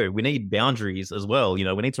like, no, we need boundaries as well. You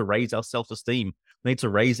know, we need to raise our self-esteem. We need to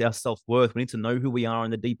raise our self-worth. We need to know who we are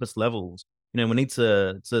on the deepest levels. You know, we need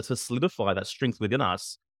to solidify that strength within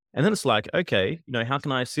us. And then it's like, okay, you know, how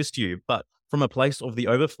can I assist you? But from a place of the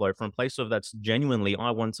overflow, from a place of that's genuinely,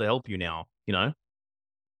 I want to help you now, you know?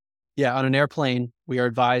 Yeah, on an airplane, we are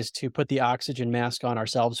advised to put the oxygen mask on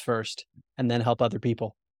ourselves first and then help other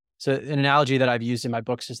people. So an analogy that I've used in my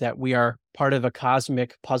books is that we are part of a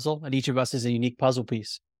cosmic puzzle, and each of us is a unique puzzle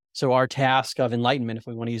piece. So our task of enlightenment, if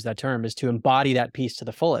we want to use that term, is to embody that piece to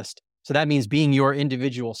the fullest. So that means being your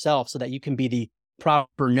individual self so that you can be the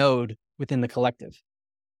proper node within the collective.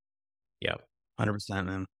 Yeah, 100%,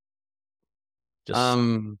 man.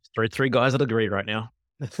 Just three guys that agree right now.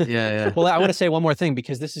 Yeah. Well, I want to say one more thing,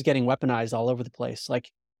 because this is getting weaponized all over the place.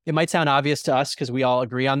 Like, it might sound obvious to us because we all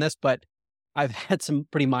agree on this, but I've had some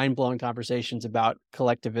pretty mind-blowing conversations about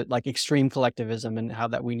like extreme collectivism, and how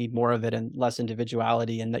that we need more of it and less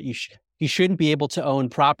individuality, and that you shouldn't be able to own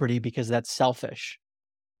property because that's selfish.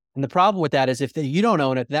 And the problem with that is if you don't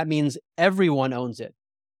own it, that means everyone owns it.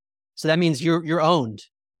 So that means you're owned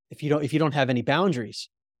if you don't have any boundaries.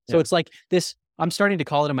 So it's like this, I'm starting to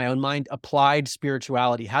call it in my own mind, applied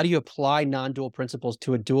spirituality. How do you apply non-dual principles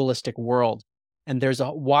to a dualistic world? And there's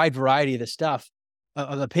a wide variety of the stuff,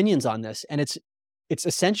 of opinions on this. And it's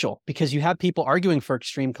essential because you have people arguing for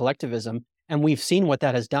extreme collectivism, and we've seen what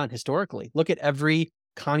that has done historically. Look at every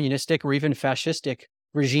communistic or even fascistic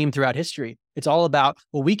regime throughout history. It's all about,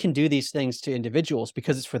 well, we can do these things to individuals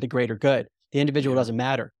because it's for the greater good. The individual doesn't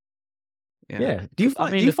matter. Yeah. Do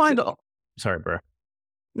you find? Sorry, bro.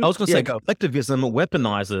 I was going to say, collectivism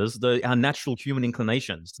weaponizes our natural human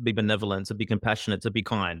inclinations to be benevolent, to be compassionate, to be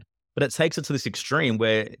kind. But it takes it to this extreme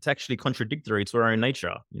where it's actually contradictory to our own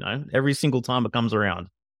nature, every single time it comes around.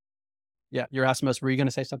 Yeah. Erasmus, were you going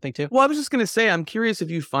to say something too? Well, I was just going to say, I'm curious if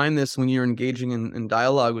you find this when you're engaging in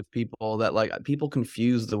dialogue with people, that like people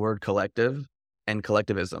confuse the word collective and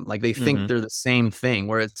collectivism. Like they think they're the same thing,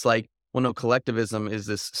 where it's like, well, no, collectivism is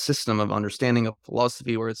this system of understanding of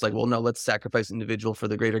philosophy where it's like, well, no, let's sacrifice individual for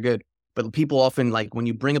the greater good. But people often, like, when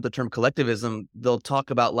you bring up the term collectivism, they'll talk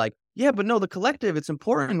about like, yeah, but no, the collective, it's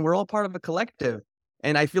important. We're all part of a collective.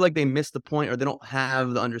 And I feel like they miss the point, or they don't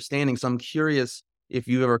have the understanding. So I'm curious if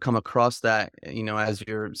you've ever come across that, as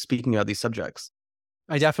you're speaking about these subjects.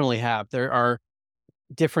 I definitely have. There are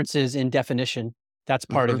differences in definition. That's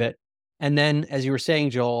part of it. And then, as you were saying,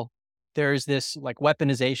 Joel, there's this like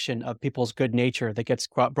weaponization of people's good nature that gets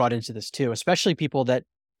brought into this too, especially people that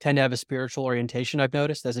tend to have a spiritual orientation. I've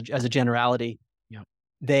noticed as a generality,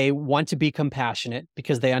 they want to be compassionate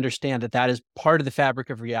because they understand that is part of the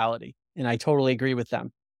fabric of reality. And I totally agree with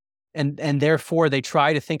them. And therefore they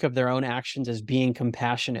try to think of their own actions as being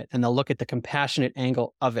compassionate, and they'll look at the compassionate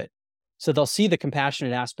angle of it. So they'll see the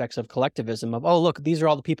compassionate aspects of collectivism of, oh, look, these are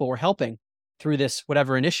all the people we're helping through this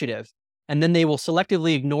whatever initiative. And then they will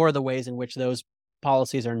selectively ignore the ways in which those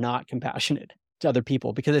policies are not compassionate to other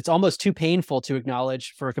people, because it's almost too painful to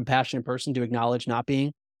acknowledge for a compassionate person to acknowledge not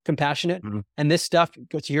being compassionate. And this stuff,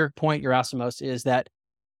 to your point, Erasmus, is that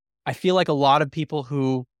I feel like a lot of people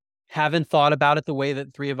who haven't thought about it the way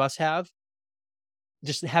that three of us have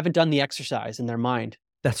just haven't done the exercise in their mind.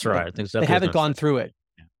 That's right. They haven't gone through it.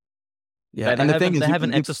 Yeah, and the thing is, they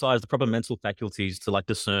haven't exercised the proper mental faculties to like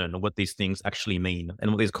discern what these things actually mean and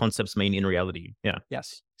what these concepts mean in reality. Yeah.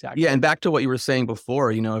 Yes, exactly. Yeah, and back to what you were saying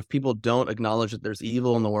before, if people don't acknowledge that there's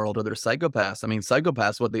evil in the world, or they're psychopaths,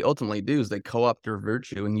 psychopaths, what they ultimately do is they co-opt your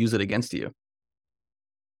virtue and use it against you.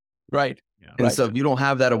 Right. Yeah. And so if you don't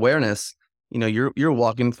have that awareness, you're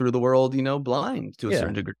walking through the world, blind to a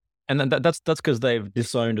certain degree. And then that's because they've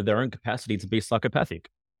disowned their own capacity to be psychopathic.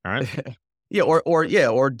 All right. Yeah,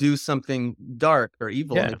 or do something dark or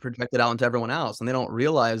evil, and they project it out into everyone else, and they don't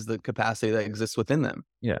realize the capacity that exists within them.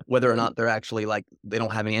 Yeah. Whether or not they're actually like, they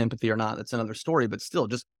don't have any empathy or not, that's another story. But still,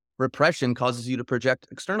 just repression causes you to project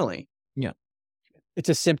externally. Yeah. It's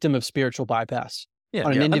a symptom of spiritual bypass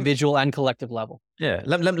on an individual and collective level. Yeah.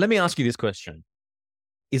 Let me ask you this question.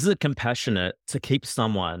 Is it compassionate to keep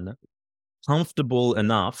someone comfortable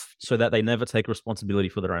enough so that they never take responsibility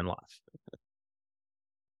for their own life?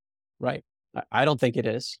 Right. I don't think it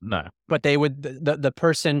is. No. But they would, the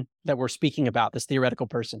person that we're speaking about, this theoretical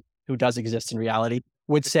person who does exist in reality,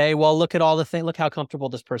 would say, well, look at all the things, look how comfortable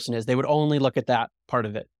this person is. They would only look at that part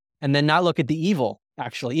of it and then not look at the evil,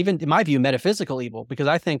 actually, even in my view, metaphysical evil, because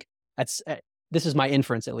I think this is my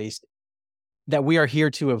inference, at least, that we are here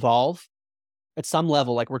to evolve at some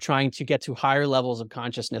level. Like we're trying to get to higher levels of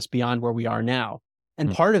consciousness beyond where we are now.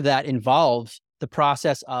 And part of that involves the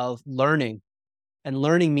process of learning. And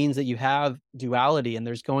learning means that you have duality, and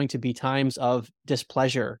there's going to be times of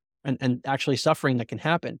displeasure and actually suffering that can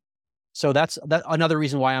happen. So that's another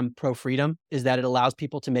reason why I'm pro-freedom, is that it allows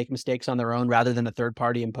people to make mistakes on their own rather than a third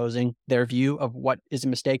party imposing their view of what is a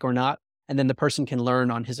mistake or not. And then the person can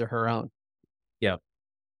learn on his or her own. Yeah.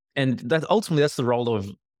 And that ultimately, that's the role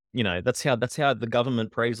of, that's how the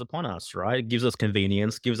government preys upon us, right? It gives us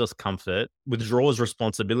convenience, gives us comfort, withdraws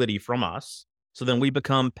responsibility from us. So then we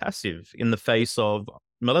become passive in the face of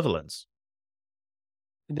malevolence.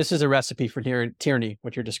 This is a recipe for tyranny,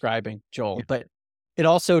 what you're describing, Joel. Yeah. But it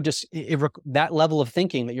also just, that level of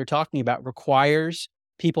thinking that you're talking about requires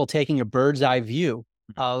people taking a bird's eye view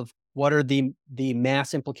of what are the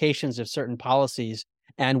mass implications of certain policies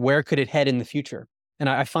and where could it head in the future. And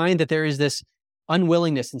I find that there is this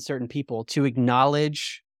unwillingness in certain people to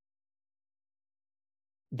acknowledge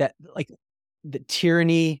that, like, the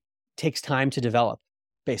tyranny takes time to develop,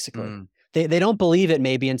 basically. They don't believe it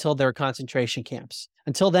maybe until they're concentration camps.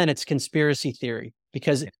 Until then, it's conspiracy theory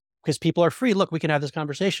because people are free. Look, we can have this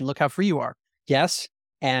conversation. Look how free you are. Yes.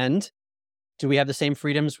 And do we have the same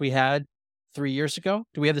freedoms we had 3 years ago?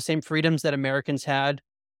 Do we have the same freedoms that Americans had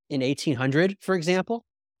in 1800, for example?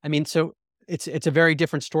 So it's a very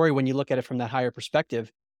different story when you look at it from that higher perspective.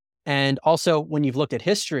 And also when you've looked at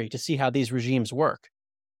history to see how these regimes work.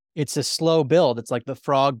 It's a slow build. It's like the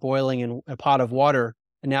frog boiling in a pot of water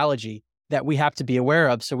analogy. that we have to be aware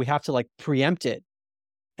of. So we have to like preempt it.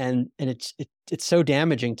 And it's so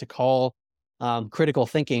damaging to call critical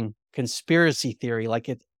thinking conspiracy theory. Like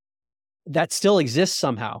that still exists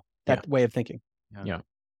somehow, that way of thinking. Yeah.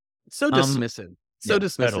 It's so dismissive.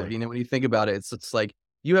 Dismissive. Totally. You know, when you think about it, it's like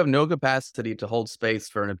you have no capacity to hold space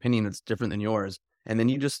for an opinion that's different than yours. And then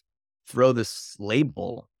you just throw this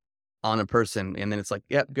label on a person. And then it's like,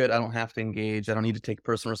 yep, good. I don't have to engage. I don't need to take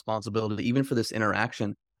personal responsibility, even for this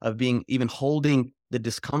interaction of even holding the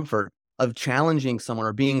discomfort of challenging someone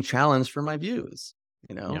or being challenged for my views,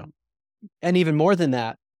 you know? Yeah. And even more than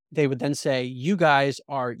that, they would then say, you guys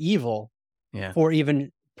are evil for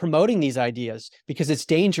even promoting these ideas because it's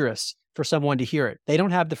dangerous for someone to hear it. They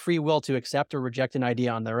don't have the free will to accept or reject an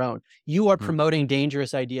idea on their own. You are promoting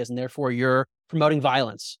dangerous ideas and therefore you're promoting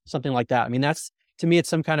violence, something like that. I mean, that's, to me, it's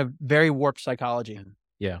some kind of very warped psychology.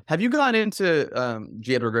 Yeah. Have you gone into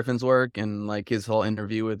J. Edward Griffin's work and like his whole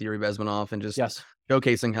interview with Yuri Bezmenov and just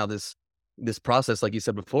showcasing how this process, like you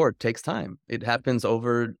said before, takes time. It happens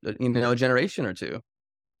over, a generation or two.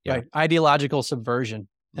 Yeah. Right. Ideological subversion.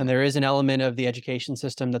 And there is an element of the education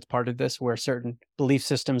system that's part of this, where certain belief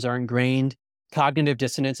systems are ingrained. Cognitive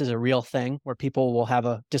dissonance is a real thing where people will have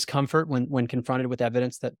a discomfort when confronted with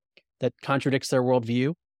evidence that contradicts their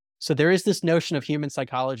worldview. So there is this notion of human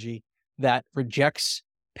psychology that rejects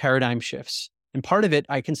paradigm shifts. And part of it,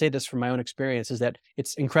 I can say this from my own experience, is that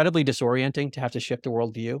it's incredibly disorienting to have to shift a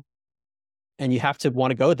worldview. And you have to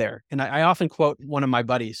want to go there. And I often quote one of my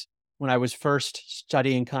buddies when I was first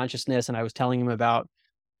studying consciousness and I was telling him about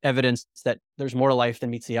evidence that there's more to life than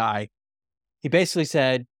meets the eye. He basically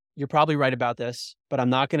said, you're probably right about this, but I'm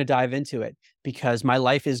not going to dive into it because my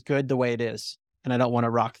life is good the way it is. And I don't want to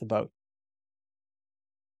rock the boat.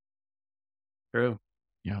 True.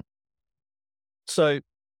 Yeah. So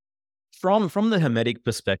from the Hermetic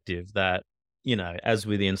perspective that, as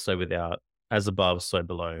within, so without, as above, so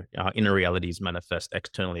below, our inner realities manifest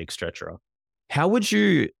externally, etc. How would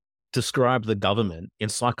you describe the government in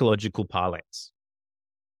psychological parlance?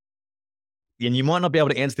 And you might not be able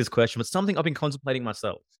to answer this question, but something I've been contemplating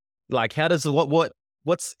myself. Like, how does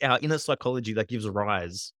what's our inner psychology that gives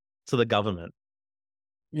rise to the government?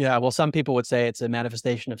 Yeah, well, some people would say it's a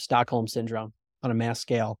manifestation of Stockholm syndrome on a mass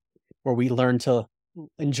scale, where we learn to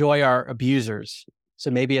enjoy our abusers. So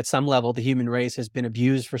maybe at some level, the human race has been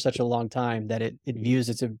abused for such a long time that it views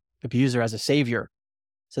its abuser as a savior.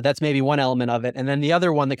 So that's maybe one element of it. And then the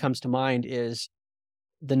other one that comes to mind is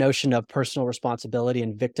the notion of personal responsibility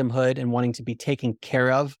and victimhood and wanting to be taken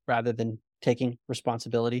care of rather than taking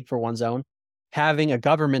responsibility for one's own. Having a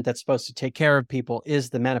government that's supposed to take care of people is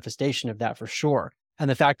the manifestation of that for sure. And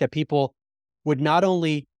the fact that people would not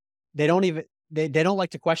only, they don't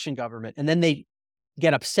like to question government, and then they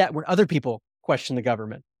get upset when other people question the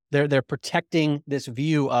government. They're protecting this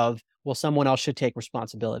view of, well, someone else should take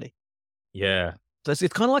responsibility. Yeah. So it's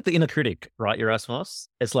kind of like the inner critic, right, Erasmus?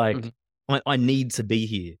 It's like, I need to be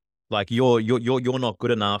here. Like you're not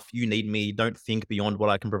good enough. You need me. Don't think beyond what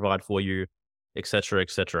I can provide for you, etc.,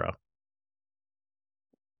 etc.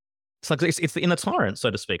 It's like it's the inner tyrant, so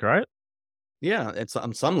to speak, right? Yeah, it's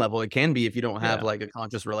on some level it can be if you don't have like a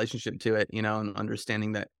conscious relationship to it, and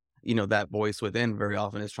understanding that that voice within very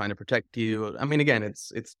often is trying to protect you. I mean, again,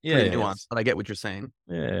 it's pretty nuanced, but I get what you're saying.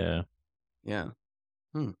 Yeah.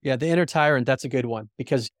 Yeah, the inner tyrant, that's a good one,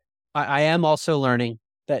 because I am also learning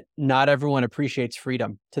that not everyone appreciates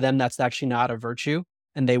freedom. To them, that's actually not a virtue,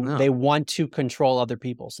 and they want to control other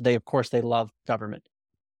people. So they love government.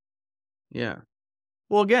 Yeah.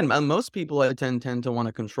 Well, again, most people tend to want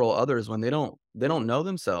to control others when they don't know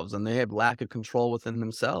themselves and they have lack of control within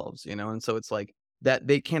themselves, and so it's like that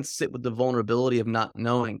they can't sit with the vulnerability of not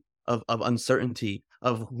knowing, of uncertainty,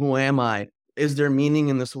 of who am I? Is there meaning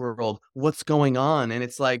in this world? What's going on? And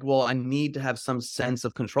it's like, well, I need to have some sense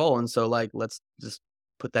of control. And so like, let's just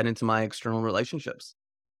put that into my external relationships.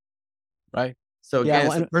 Right. So again,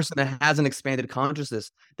 it's a person that has an expanded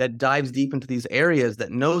consciousness that dives deep into these areas,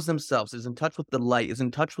 that knows themselves, is in touch with the light, is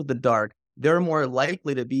in touch with the dark. They're more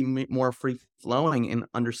likely to be more free flowing and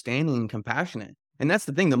understanding and compassionate. And that's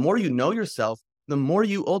the thing. The more you know yourself, the more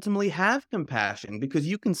you ultimately have compassion, because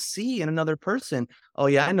you can see in another person, oh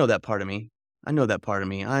yeah, I know that part of me. I know that part of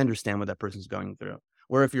me. I understand what that person's going through.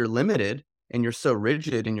 Where if you're limited and you're so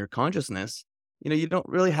rigid in your consciousness, you don't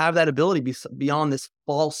really have that ability beyond this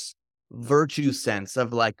false virtue sense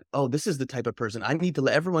of like, oh, this is the type of person. I need to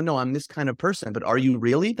let everyone know I'm this kind of person. But are you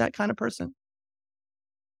really that kind of person?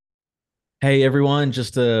 Hey, everyone,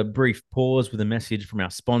 just a brief pause with a message from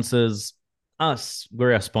our sponsors.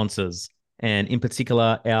 We're our sponsors. And in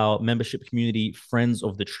particular, our membership community, Friends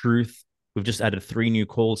of the Truth. We've just added 3 new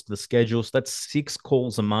calls to the schedule. So that's 6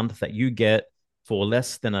 calls a month that you get for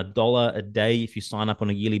less than $1 a day if you sign up on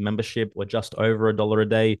a yearly membership, or just over $1 a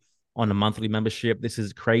day on a monthly membership. This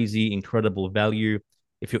is crazy, incredible value.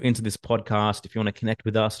 If you're into this podcast, if you want to connect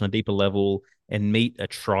with us on a deeper level and meet a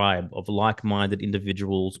tribe of like-minded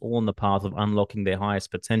individuals all on the path of unlocking their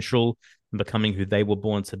highest potential and becoming who they were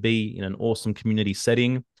born to be in an awesome community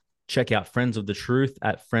setting, check out Friends of the Truth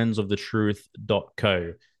at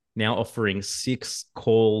friendsofthetruth.co. Now offering 6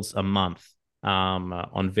 calls a month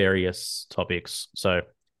on various topics. So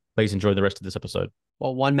please enjoy the rest of this episode.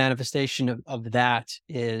 Well, one manifestation of that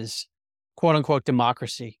is quote unquote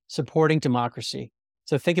democracy, supporting democracy.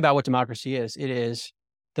 So think about what democracy is. It is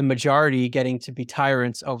the majority getting to be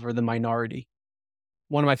tyrants over the minority.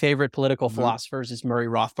 One of my favorite political philosophers is Murray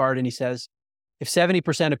Rothbard, and he says, if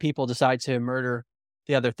 70% of people decide to murder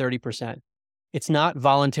the other 30%, it's not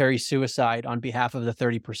voluntary suicide on behalf of the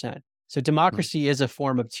 30%. So democracy is a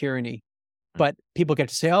form of tyranny, but people get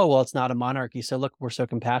to say, oh, well, it's not a monarchy. So look, we're so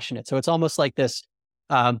compassionate. So it's almost like this,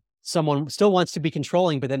 someone still wants to be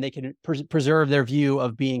controlling, but then they can preserve their view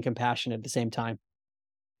of being compassionate at the same time.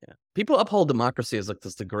 Yeah. People uphold democracy as like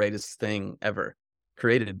this the greatest thing ever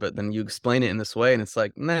created, but then you explain it in this way and it's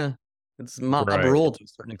like, nah, it's mob rule to a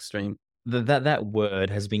certain extreme. That word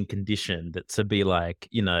has been conditioned to be like,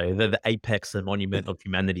 the apex and monument of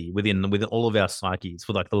humanity within all of our psyches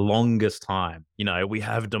for like the longest time. We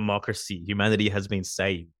have democracy. Humanity has been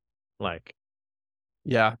saved.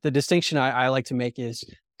 Yeah, the distinction I like to make is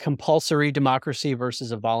compulsory democracy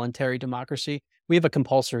versus a voluntary democracy. We have a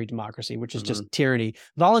compulsory democracy, which is just tyranny.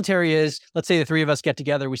 Voluntary is, let's say the 3 of us get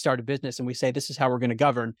together, we start a business and we say, this is how we're going to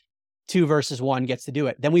govern. 2 versus 1 gets to do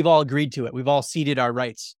it. Then we've all agreed to it. We've all ceded our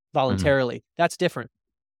rights voluntarily. That's different.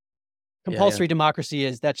 Compulsory democracy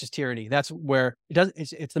that's just tyranny. That's where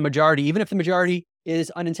it's the majority. Even if the majority is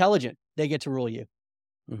unintelligent, they get to rule you.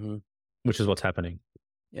 Which is what's happening.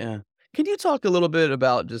 Yeah. Can you talk a little bit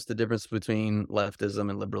about just the difference between leftism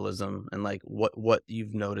and liberalism, and like what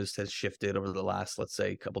you've noticed has shifted over the last, let's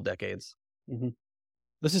say, couple decades?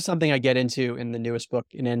 This is something I get into in the newest book,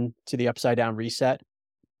 and into the Upside Down Reset.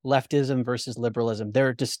 Leftism versus liberalism.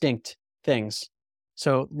 They're distinct things.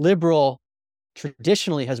 So liberal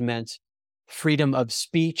traditionally has meant freedom of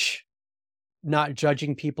speech, not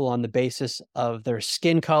judging people on the basis of their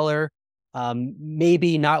skin color,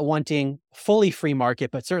 maybe not wanting fully free market,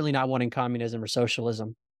 but certainly not wanting communism or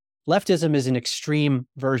socialism. Leftism is an extreme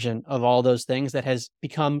version of all those things that has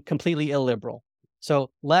become completely illiberal. So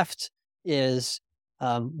left is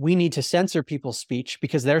we need to censor people's speech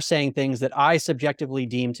because they're saying things that I subjectively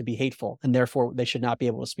deem to be hateful, and therefore they should not be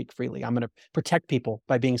able to speak freely. I'm going to protect people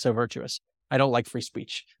by being so virtuous. I don't like free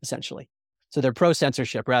speech, essentially. So they're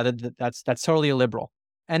pro-censorship, rather that's totally illiberal.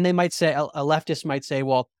 And they might say, a leftist might say,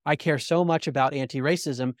 well, I care so much about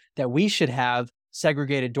anti-racism that we should have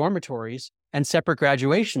segregated dormitories and separate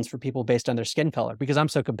graduations for people based on their skin color because I'm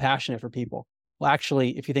so compassionate for people. Well,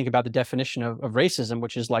 actually, if you think about the definition of racism,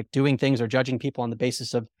 which is like doing things or judging people on the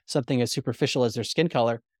basis of something as superficial as their skin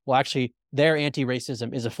color, well, actually, their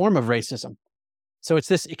anti-racism is a form of racism. So it's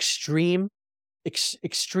this extreme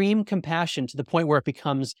compassion to the point where it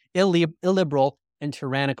becomes illiberal and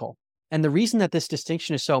tyrannical. And the reason that this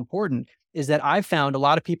distinction is so important is that I've found a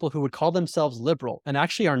lot of people who would call themselves liberal and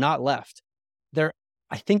actually are not left.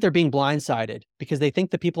 I think they're being blindsided because they think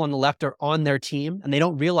the people on the left are on their team and they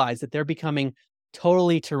don't realize that they're becoming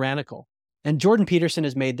totally tyrannical. And Jordan Peterson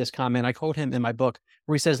has made this comment, I quote him in my book,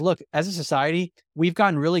 where he says, look, as a society, we've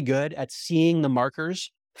gotten really good at seeing the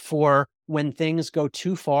markers for when things go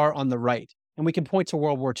too far on the right. And we can point to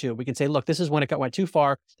World War II. We can say, look, this is when it went too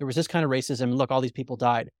far. There was this kind of racism. And look, all these people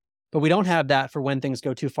died. But we don't have that for when things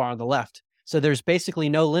go too far on the left. So there's basically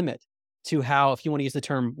no limit to how, if you want to use the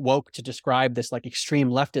term woke to describe this like extreme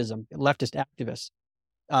leftist activists,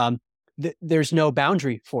 there's no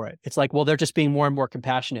boundary for it. It's like, well, they're just being more and more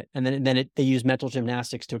compassionate. And then they use mental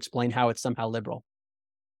gymnastics to explain how it's somehow liberal.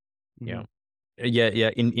 Yeah.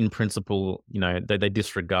 In principle, they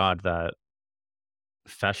disregard that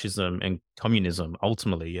fascism and communism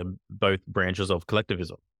ultimately are both branches of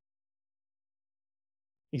collectivism.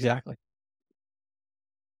 Exactly.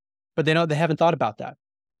 But they haven't thought about that.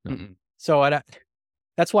 Mm-mm. So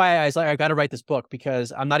that's why I was like, I got to write this book,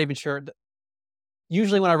 because I'm not even sure.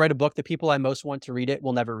 Usually when I write a book, the people I most want to read it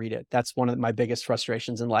will never read it. That's one of my biggest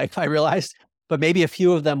frustrations in life, I realized. But maybe a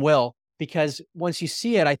few of them will, because once you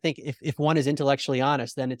see it, I think if one is intellectually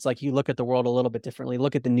honest, then it's like you look at the world a little bit differently,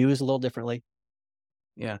 look at the news a little differently.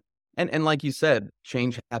 Yeah. And like you said,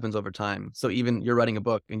 change happens over time. So even you're writing a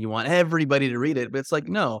book and you want everybody to read it, but it's like,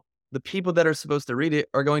 no, the people that are supposed to read it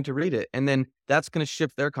are going to read it. And then that's going to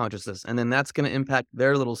shift their consciousness. And then that's going to impact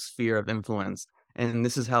their little sphere of influence. And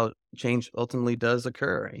this is how change ultimately does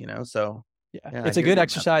occur, So yeah, it's a good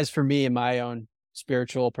exercise for me in my own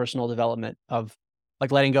spiritual, personal development of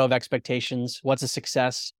like letting go of expectations. What's a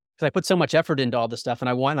success? Because I put so much effort into all this stuff, and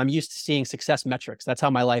I'm used to seeing success metrics. That's how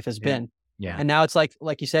my life has been. Yeah. And now it's like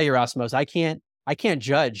you say, Erasmus, I can't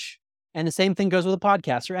judge. And the same thing goes with a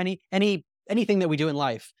podcast or anything that we do in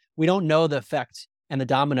life. We don't know the effect and the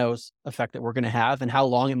dominoes effect that we're going to have and how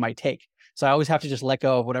long it might take. So I always have to just let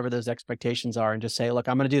go of whatever those expectations are and just say, look,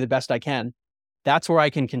 I'm going to do the best I can. That's where I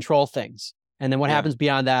can control things. And then what happens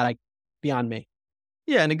beyond that, beyond me.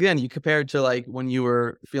 Yeah. And again, you compare it to like when you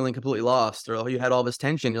were feeling completely lost or you had all this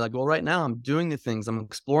tension. You're like, well, right now I'm doing the things, I'm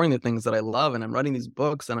exploring the things that I love, and I'm writing these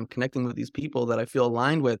books, and I'm connecting with these people that I feel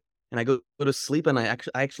aligned with. And I go to sleep, and I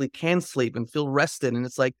actually can sleep and feel rested. And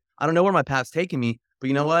it's like, I don't know where my path's taking me, but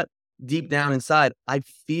you know what? Deep down inside, I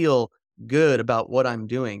feel good about what I'm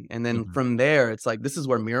doing. And then from there, it's like, this is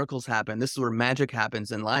where miracles happen. This is where magic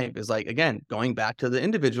happens in life, is like, again, going back to the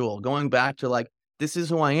individual, going back to like, this is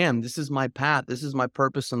who I am. This is my path. This is my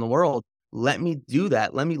purpose in the world. Let me do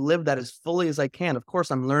that. Let me live that as fully as I can. Of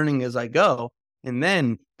course, I'm learning as I go. And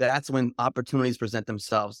then that's when opportunities present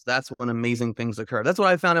themselves. That's when amazing things occur. That's what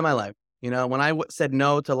I found in my life. When I said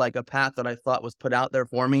no to like a path that I thought was put out there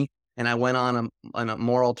for me, and I went on a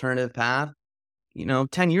more alternative path,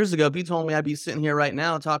 10 years ago, if you told me I'd be sitting here right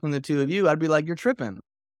now talking to the two of you, I'd be like, you're tripping.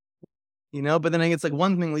 But then it's like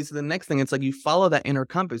one thing leads to the next thing. It's like you follow that inner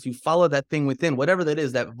compass, you follow that thing within, whatever that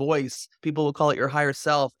is, that voice. People will call it your higher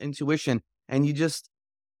self, intuition, and you just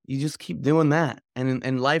keep doing that.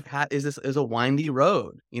 And life is a windy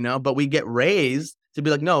road, But we get raised to be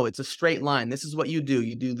like, no, it's a straight line. This is what you do.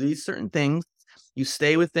 You do these certain things. You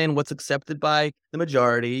stay within what's accepted by the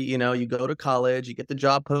majority. You go to college, you get the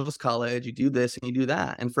job post college, you do this and you do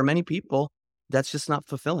that. And for many people, that's just not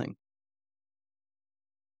fulfilling.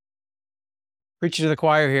 Preaching to the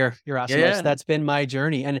choir here, Erasmus. Yeah. That's been my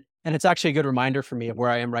journey. And it's actually a good reminder for me of where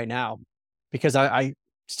I am right now, because I've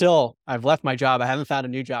left my job. I haven't found a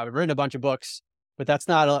new job. I've written a bunch of books, but that's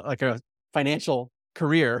not like a financial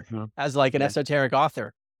career as like an esoteric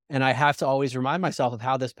author. And I have to always remind myself of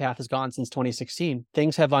how this path has gone since 2016.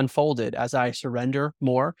 Things have unfolded as I surrender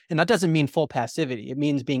more. And that doesn't mean full passivity. It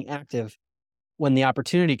means being active when the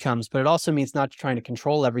opportunity comes, but it also means not trying to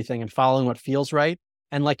control everything and following what feels right.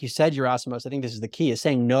 And like you said, Erasmus, I think this is the key, is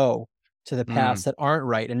saying no to the paths that aren't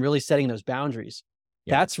right and really setting those boundaries.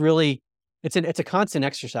 Yeah. That's really, it's a constant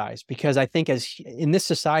exercise, because I think in this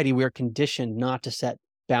society, we're conditioned not to set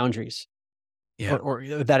boundaries or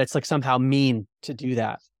that it's like somehow mean to do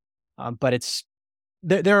that. But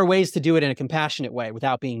there are ways to do it in a compassionate way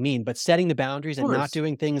without being mean, but setting the boundaries and not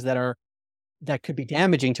doing things that could be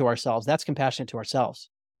damaging to ourselves, that's compassionate to ourselves.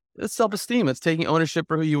 It's self-esteem. It's taking ownership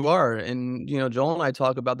for who you are. And, Joel and I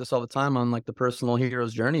talk about this all the time on like the personal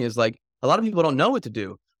hero's journey, is like, a lot of people don't know what to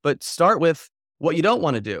do, but start with what you don't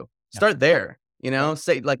want to do. Start there,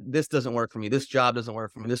 say like, this doesn't work for me. This job doesn't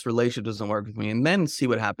work for me. This relationship doesn't work with me. And then see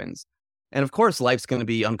what happens. And of course, life's going to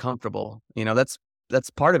be uncomfortable. That's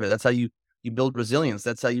part of it. That's how you build resilience.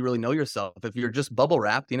 That's how you really know yourself. If you're just bubble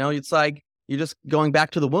wrapped, it's like, you're just going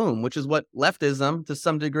back to the womb, which is what leftism to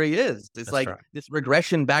some degree is. It's this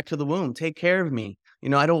regression back to the womb. Take care of me.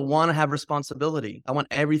 I don't want to have responsibility. I want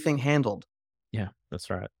everything handled. Yeah, that's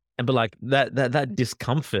right. But like that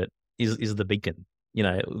discomfort is the beacon.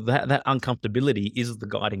 That uncomfortability is the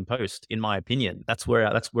guiding post, in my opinion. That's where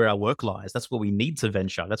our work lies. That's where we need to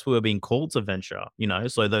venture. That's where we're being called to venture.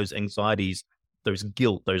 So those anxieties, those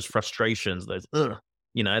guilt, those frustrations, those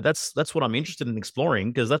that's what I'm interested in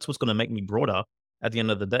exploring, because that's what's going to make me broader at the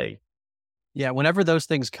end of the day. Yeah, whenever those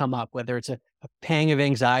things come up, whether it's a pang of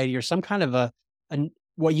anxiety or some kind of a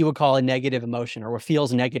what you would call a negative emotion or what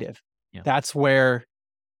feels negative, that's where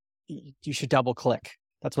you should double click.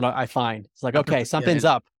 That's what I find. It's like, okay, something's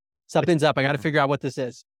up. Something's up. I got to figure out what this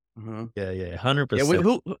is. Mm-hmm. Yeah, 100%.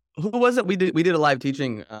 Yeah, who was it? We did a live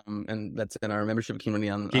teaching, and that's in our membership community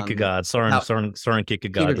on Kierkegaard. Soren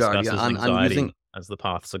Kierkegaard discusses anxiety as the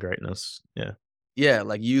paths to greatness. Yeah,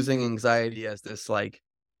 like using anxiety as this like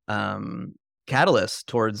catalyst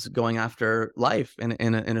towards going after life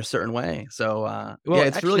in a certain way. So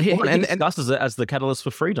it's actually, really cool. And discusses it as the catalyst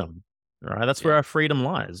for freedom. Right, that's where our freedom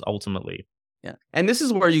lies ultimately. Yeah, and this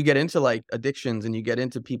is where you get into like addictions, and you get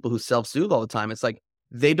into people who self-soothe all the time. It's like,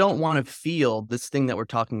 they don't want to feel this thing that we're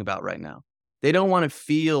talking about right now. They don't want to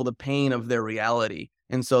feel the pain of their reality.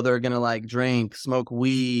 And so they're going to like drink, smoke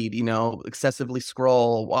weed, excessively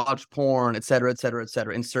scroll, watch porn, et cetera, et cetera, et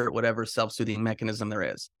cetera, insert whatever self-soothing mechanism there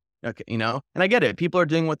is. Okay, and I get it. People are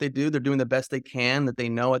doing what they do. They're doing the best they can that they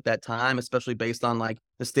know at that time, especially based on like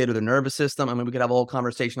the state of their nervous system. I mean, we could have a whole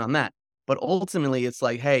conversation on that. But ultimately, it's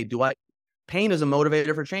like, hey, pain is a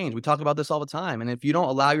motivator for change. We talk about this all the time. And if you don't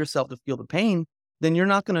allow yourself to feel the pain, then you're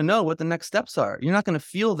not going to know what the next steps are. You're not going to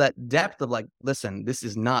feel that depth of like, listen, this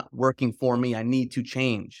is not working for me. I need to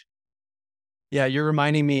change. Yeah, you're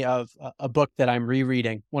reminding me of a book that I'm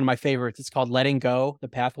rereading, one of my favorites. It's called Letting Go, The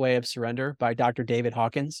Pathway of Surrender by Dr. David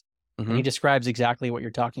Hawkins. And he describes exactly what you're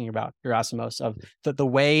talking about, Gerasimos, of the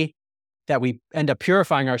way that we end up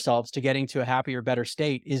purifying ourselves to getting to a happier, better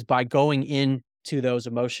state is by going into those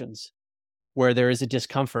emotions where there is a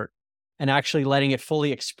discomfort and actually letting it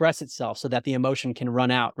fully express itself so that the emotion can run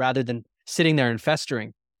out rather than sitting there and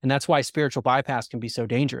festering. And that's why spiritual bypass can be so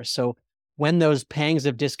dangerous. So when those pangs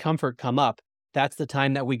of discomfort come up, that's the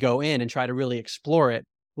time that we go in and try to really explore it,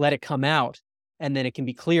 let it come out, and then it can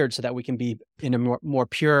be cleared so that we can be in a more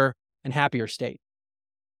pure and happier state.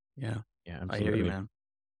 Yeah. Yeah, I hear you,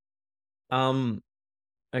 man.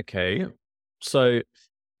 Okay. So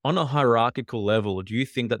on a hierarchical level, do you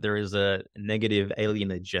think that there is a negative alien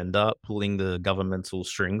agenda pulling the governmental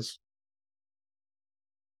strings?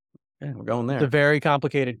 Yeah, we're going there. It's a very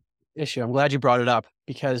complicated issue. I'm glad you brought it up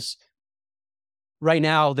because right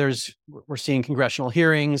now we're seeing congressional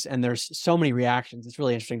hearings and there's so many reactions. It's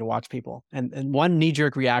really interesting to watch people. And one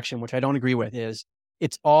knee-jerk reaction, which I don't agree with, is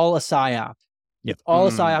it's all a psyop. Yep. It's all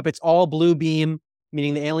a psyop. It's all blue beam,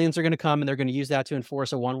 meaning the aliens are going to come and they're going to use that to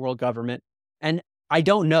enforce a one world government. And I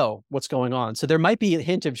don't know what's going on. So there might be a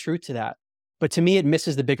hint of truth to that. But to me, it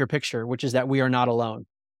misses the bigger picture, which is that we are not alone.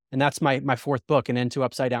 And that's my fourth book, An End to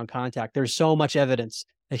Upside Down Contact. There's so much evidence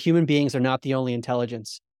that human beings are not the only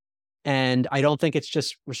intelligence. And I don't think it's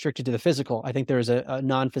just restricted to the physical. I think there is a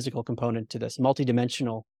non-physical component to this,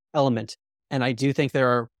 multidimensional element. And I do think there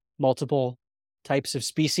are multiple types of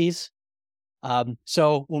species.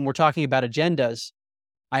 So when we're talking about agendas,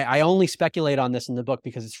 I only speculate on this in the book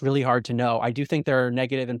because it's really hard to know. I do think there are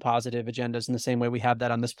negative and positive agendas in the same way we have that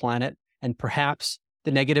on this planet. And perhaps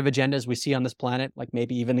the negative agendas we see on this planet, like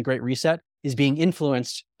maybe even the Great Reset, is being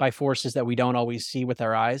influenced by forces that we don't always see with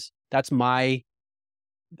our eyes. That's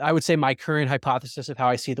I would say my current hypothesis of how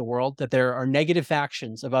I see the world, that there are negative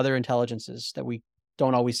factions of other intelligences that we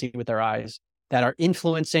don't always see with our eyes that are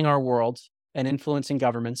influencing our world and influencing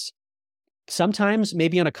governments. Sometimes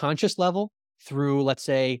maybe on a conscious level through, let's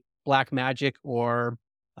say, black magic or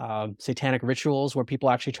satanic rituals where people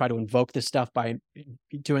actually try to invoke this stuff by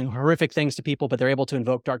doing horrific things to people, but they're able to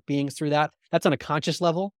invoke dark beings through that. That's on a conscious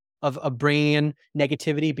level of bringing in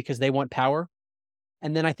negativity because they want power.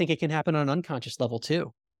 And then I think it can happen on an unconscious level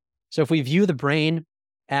too. So if we view the brain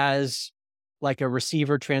as like a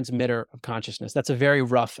receiver transmitter of consciousness, that's a very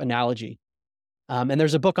rough analogy. And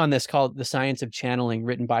there's a book on this called The Science of Channeling,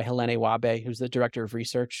 written by Helene Wabe, who's the director of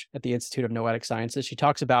research at the Institute of Noetic Sciences. She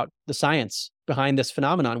talks about the science behind this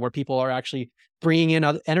phenomenon where people are actually bringing in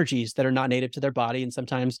other energies that are not native to their body. And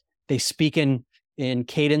sometimes they speak in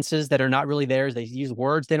cadences that are not really theirs. They use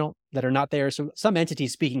words that are not theirs. So some entity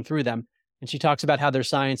is speaking through them. And she talks about how there's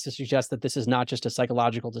science to suggest that this is not just a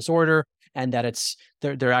psychological disorder and that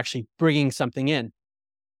they're actually bringing something in.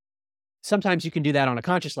 Sometimes you can do that on a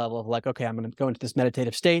conscious level of like, okay, I'm going to go into this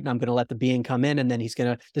meditative state and I'm going to let the being come in and then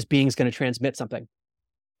this being's going to transmit something.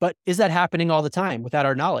 But is that happening all the time without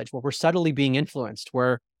our knowledge, where we're subtly being influenced,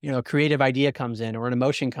 where, a creative idea comes in or an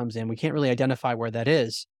emotion comes in? We can't really identify where that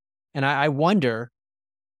is. And I wonder,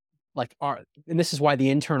 and this is why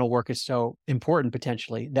the internal work is so important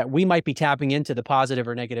potentially, that we might be tapping into the positive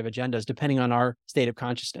or negative agendas depending on our state of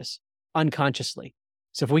consciousness unconsciously.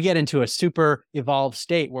 So if we get into a super evolved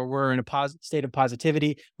state where we're in a state of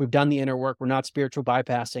positivity, we've done the inner work, we're not spiritual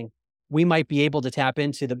bypassing, we might be able to tap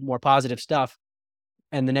into the more positive stuff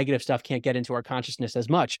and the negative stuff can't get into our consciousness as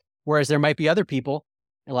much. Whereas there might be other people,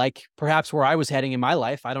 like perhaps where I was heading in my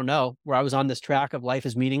life, I don't know, where I was on this track of life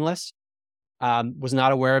is meaningless, was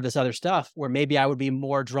not aware of this other stuff, where maybe I would be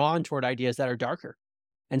more drawn toward ideas that are darker.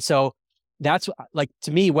 And so that's like,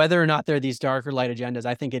 to me, whether or not there are these darker light agendas,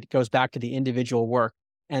 I think it goes back to the individual work.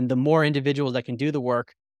 And the more individuals that can do the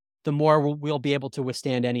work, the more we'll be able to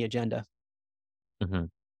withstand any agenda. Mm-hmm.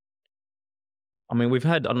 I mean,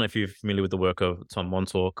 I don't know if you're familiar with the work of Tom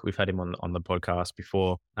Montauk. We've had him on the podcast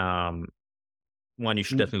before. One you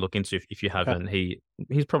should definitely look into if you haven't. Okay.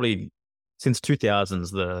 He's probably since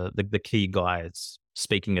 2000s the key guy. It's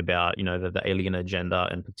speaking about the alien agenda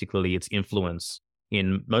and particularly its influence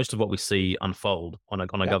in most of what we see unfold on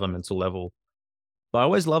a governmental level. But I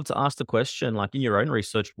always love to ask the question, like in your own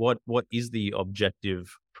research, what is the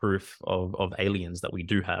objective proof of aliens that we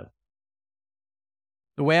do have?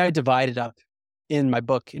 The way I divide it up in my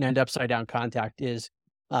book, in End Upside Down Contact, is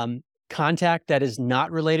contact that is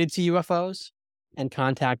not related to UFOs and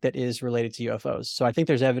contact that is related to UFOs. So I think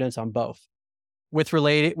there's evidence on both. With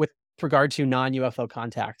regard to non-UFO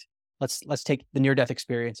contact, let's take the near-death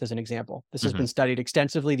experience as an example. This has been studied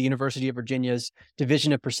extensively. The University of Virginia's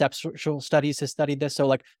Division of Perceptual Studies has studied this. So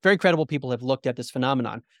like very credible people have looked at this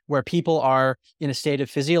phenomenon where people are in a state of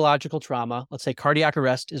physiological trauma. Let's say cardiac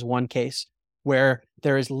arrest is one case where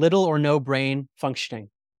there is little or no brain functioning.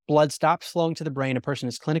 Blood stops flowing to the brain. A person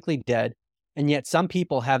is clinically dead. And yet some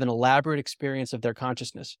people have an elaborate experience of their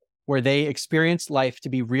consciousness where they experience life to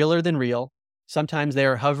be realer than real. Sometimes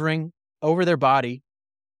they're hovering over their body,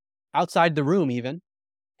 outside the room even,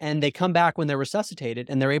 and they come back when they're resuscitated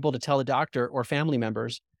and they're able to tell the doctor or family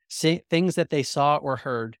members things that they saw or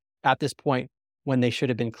heard at this point when they should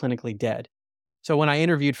have been clinically dead. So when I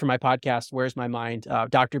interviewed for my podcast, Where's My Mind,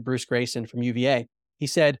 Dr. Bruce Grayson from UVA, he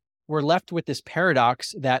said, we're left with this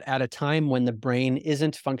paradox that at a time when the brain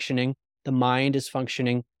isn't functioning, the mind is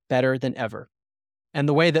functioning better than ever. And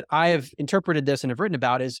the way that I have interpreted this and have written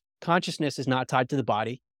about is consciousness is not tied to the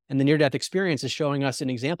body. And the near-death experience is showing us an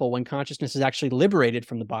example when consciousness is actually liberated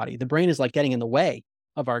from the body. The brain is like getting in the way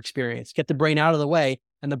of our experience. Get the brain out of the way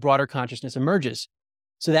and the broader consciousness emerges.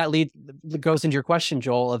 So that goes into your question,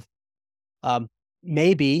 Joel, of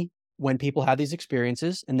maybe when people have these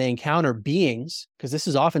experiences and they encounter beings, because this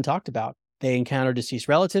is often talked about, they encounter deceased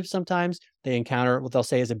relatives sometimes, they encounter what they'll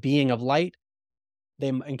say is a being of light, they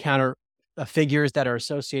encounter figures that are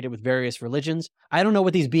associated with various religions. I don't know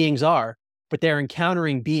what these beings are, but they're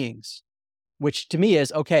encountering beings, which to me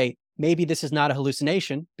is, okay, maybe this is not a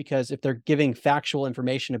hallucination, because if they're giving factual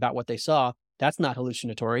information about what they saw, that's not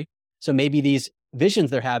hallucinatory. So maybe these visions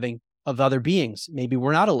they're having of other beings, maybe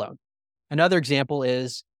we're not alone. Another example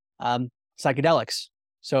is psychedelics.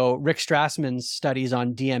 So Rick Strassman's studies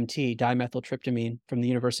on DMT, dimethyltryptamine, from the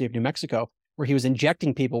University of New Mexico, where he was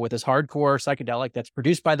injecting people with this hardcore psychedelic that's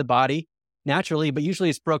produced by the body naturally, but usually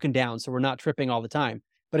it's broken down, so we're not tripping all the time.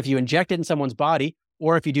 But if you inject it in someone's body,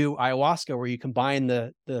 or if you do ayahuasca, where you combine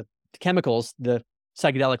the chemicals, the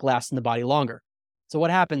psychedelic lasts in the body longer. So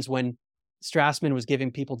what happens when Strassman was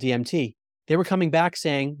giving people DMT? They were coming back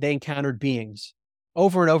saying they encountered beings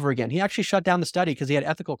over and over again. He actually shut down the study because he had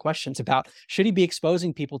ethical questions about, should he be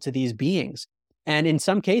exposing people to these beings? And in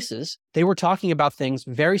some cases, they were talking about things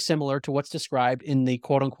very similar to what's described in the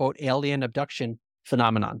quote unquote alien abduction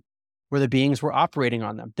phenomenon, where the beings were operating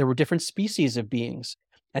on them. There were different species of beings.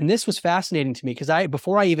 And this was fascinating to me because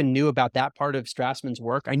before I even knew about that part of Strassman's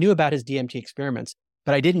work, I knew about his DMT experiments,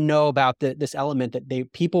 but I didn't know about this element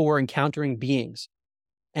that people were encountering beings.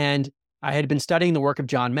 And I had been studying the work of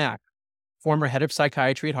John Mack, former head of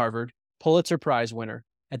psychiatry at Harvard, Pulitzer Prize winner.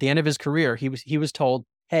 At the end of his career, he was told,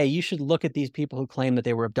 hey, you should look at these people who claim that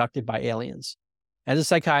they were abducted by aliens. As a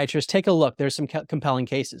psychiatrist, take a look. There's some compelling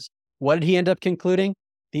cases. What did he end up concluding?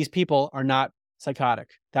 These people are not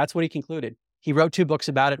psychotic. That's what he concluded. He wrote 2 books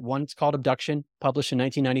about it. One's called Abduction, published in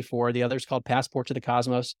 1994. The other's called Passport to the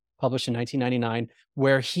Cosmos, published in 1999,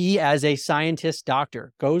 where he, as a scientist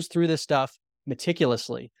doctor, goes through this stuff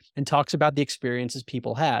meticulously and talks about the experiences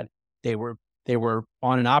people had. They were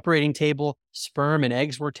on an operating table, sperm and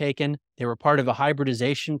eggs were taken. They were part of a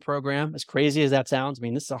hybridization program, as crazy as that sounds. I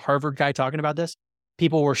mean, this is a Harvard guy talking about this.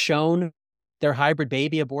 People were shown their hybrid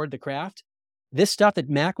baby aboard the craft. This stuff that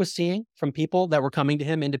Mack was seeing from people that were coming to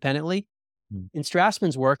him independently, in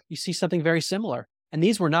Strassman's work, you see something very similar. And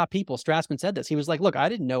these were not people. Strassman said this. He was like, look, I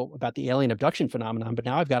didn't know about the alien abduction phenomenon, but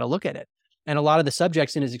now I've got to look at it. And a lot of the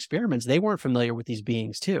subjects in his experiments, they weren't familiar with these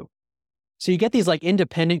beings too. So you get these like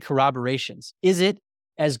independent corroborations. Is it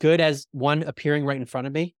as good as one appearing right in front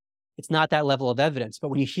of me? It's not that level of evidence. But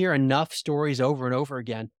when you hear enough stories over and over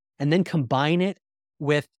again, and then combine it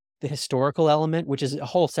with the historical element, which is a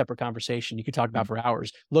whole separate conversation you could talk about for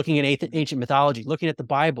hours, looking at ancient mythology, looking at the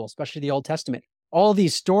Bible, especially the Old Testament, all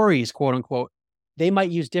these stories, quote unquote, they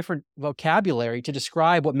might use different vocabulary to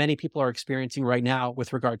describe what many people are experiencing right now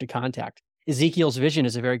with regard to contact. Ezekiel's vision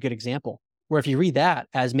is a very good example, where if you read that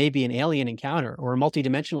as maybe an alien encounter or a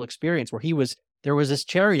multidimensional experience where there was this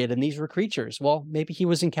chariot and these were creatures, well, maybe he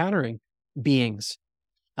was encountering beings.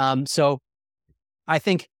 So I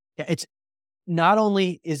think it's not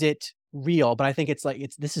only is it real, but I think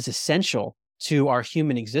this is essential to our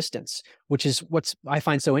human existence, which is what I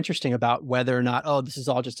find so interesting about whether or not, this is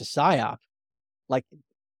all just a psyop. Like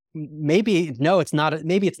maybe, no, it's not.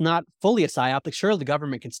 Maybe it's not fully a psyop. Like sure, the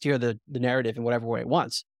government can steer the narrative in whatever way it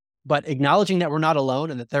wants, but acknowledging that we're not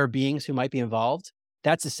alone and that there are beings who might be involved,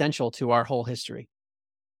 that's essential to our whole history.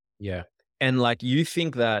 Yeah. And like, you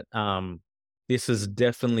think that this is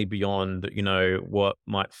definitely beyond, what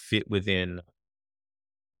might fit within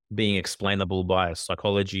being explainable by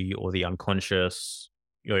psychology or the unconscious,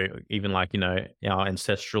 or even like, our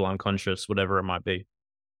ancestral unconscious, whatever it might be.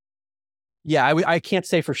 Yeah, I can't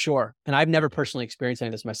say for sure. And I've never personally experienced any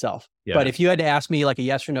of this myself. Yeah. But if you had to ask me like a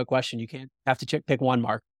yes or no question, you can't have to pick one,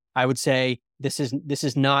 Mark. I would say this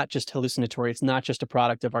is not just hallucinatory. It's not just a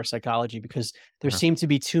product of our psychology, because there seem to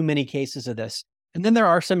be too many cases of this. And then there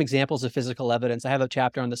are some examples of physical evidence. I have a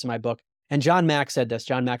chapter on this in my book. And John Mack said this,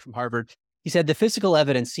 John Mack from Harvard. He said the physical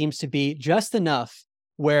evidence seems to be just enough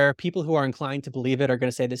where people who are inclined to believe it are going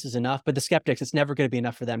to say this is enough. But the skeptics, it's never going to be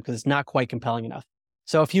enough for them because it's not quite compelling enough.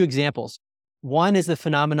 So a few examples. One is the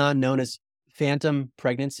phenomenon known as phantom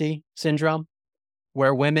pregnancy syndrome,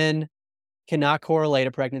 where women cannot correlate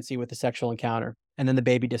a pregnancy with a sexual encounter, and then the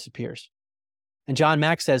baby disappears. And John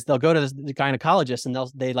Mack says they'll go to the gynecologist and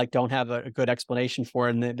they like don't have a good explanation for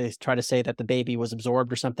it, and they try to say that the baby was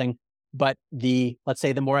absorbed or something. But let's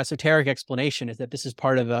say the more esoteric explanation is that this is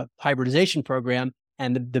part of a hybridization program,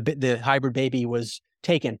 and the hybrid baby was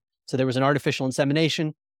taken. So there was an artificial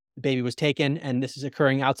insemination. The baby was taken, and this is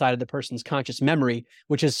occurring outside of the person's conscious memory,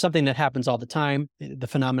 which is something that happens all the time. The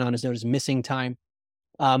phenomenon is known as missing time.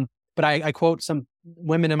 But I quote some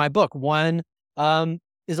women in my book. One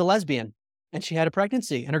is a lesbian, and she had a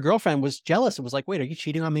pregnancy, and her girlfriend was jealous. It was like, wait, are you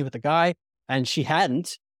cheating on me with a guy? And she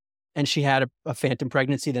hadn't. And she had a phantom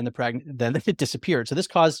pregnancy, then it disappeared. So this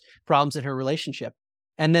caused problems in her relationship.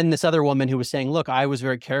 And then this other woman who was saying, look, I was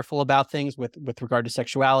very careful about things with regard to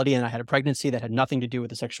sexuality, and I had a pregnancy that had nothing to do with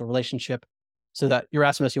the sexual relationship. So that,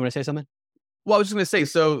 Erasmus, you want to say something? Well, I was just going to say,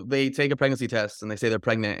 so they take a pregnancy test and they say they're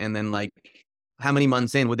pregnant, and then like how many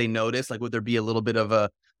months in would they notice? Like, would there be a little bit of a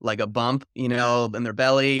bump, in their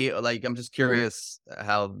belly? Like, I'm just curious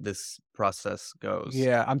how this process goes.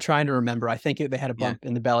 Yeah, I'm trying to remember. I think they had a bump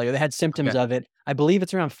in the belly, or they had symptoms of it. I believe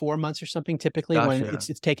it's around 4 months or something typically when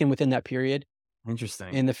it's taken within that period.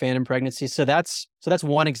 Interesting. In the phantom pregnancy. So that's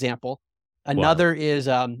one example. Another is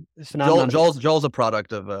phenomenon. Joel's a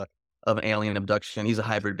product of an alien abduction. He's a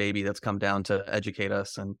hybrid baby that's come down to educate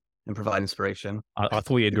us and provide inspiration. I thought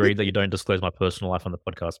we agreed that you don't disclose my personal life on the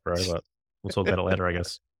podcast, bro, but we'll talk about it later, I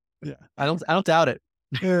guess. Yeah, I don't doubt it.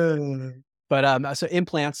 But so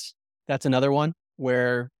implants, that's another one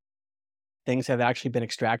where things have actually been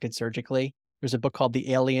extracted surgically. There's a book called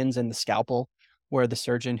The Aliens and the Scalpel, where the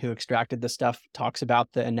surgeon who extracted the stuff talks about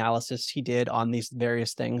the analysis he did on these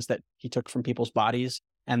various things that he took from people's bodies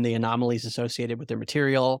and the anomalies associated with their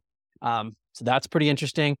material. So that's pretty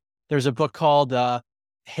interesting. There's a book called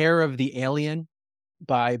Hair of the Alien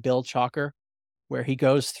by Bill Chalker, where he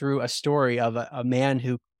goes through a story of a man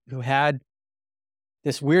who had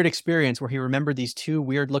this weird experience where he remembered these two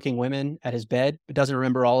weird looking women at his bed, but doesn't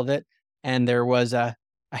remember all of it. And there was a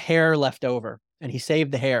hair left over, and he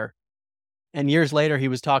saved the hair. And years later, he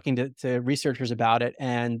was talking to researchers about it,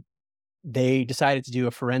 and they decided to do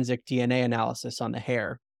a forensic DNA analysis on the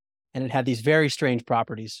hair. And it had these very strange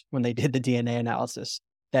properties when they did the DNA analysis.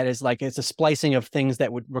 That is like, it's a splicing of things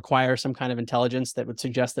that would require some kind of intelligence that would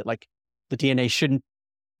suggest that like the DNA shouldn't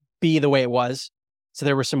be the way it was. So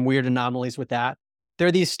there were some weird anomalies with that. There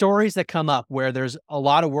are these stories that come up where there's a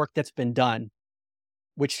lot of work that's been done,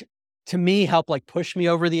 which to me help like push me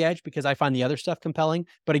over the edge because I find the other stuff compelling.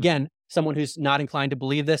 But again, someone who's not inclined to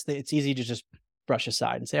believe this, it's easy to just brush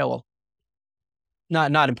aside and say, oh, well,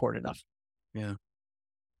 not important enough. Yeah.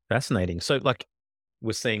 Fascinating. So like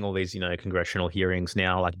we're seeing all these, congressional hearings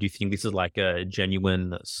now. Like, do you think this is like a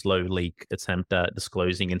genuine slow leak attempt at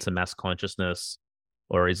disclosing into mass consciousness?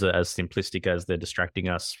 Or is it as simplistic as they're distracting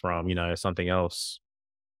us from, something else?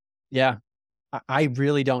 Yeah, I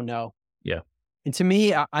really don't know. Yeah. And to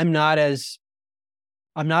me, I'm not as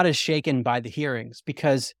shaken by the hearings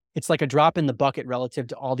because it's like a drop in the bucket relative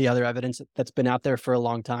to all the other evidence that's been out there for a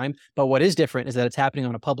long time. But what is different is that it's happening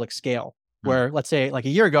on a public scale where, let's say like a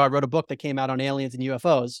year ago, I wrote a book that came out on aliens and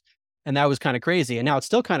UFOs, and that was kind of crazy. And now it's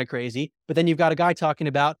still kind of crazy. But then you've got a guy talking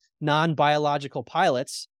about non-biological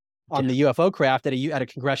pilots on the UFO craft at a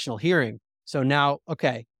congressional hearing. So now,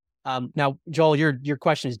 okay. Now, Joel, your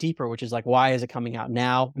question is deeper, which is like, why is it coming out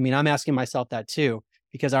now? I mean, I'm asking myself that too,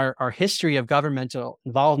 because our history of governmental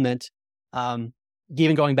involvement,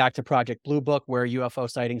 even going back to Project Blue Book, where UFO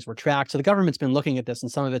sightings were tracked. So the government's been looking at this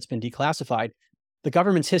and some of it's been declassified. The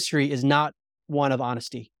government's history is not one of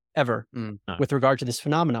honesty ever with regard to this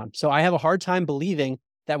phenomenon. So I have a hard time believing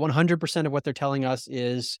that 100% of what they're telling us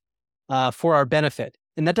is for our benefit.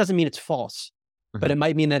 And that doesn't mean it's false. But it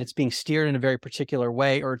might mean that it's being steered in a very particular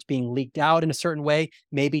way, or it's being leaked out in a certain way,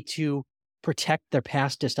 maybe to protect their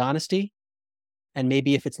past dishonesty. And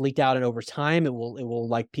maybe if it's leaked out and over time, it will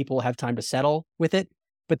like people have time to settle with it.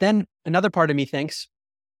 But then another part of me thinks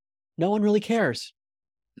no one really cares.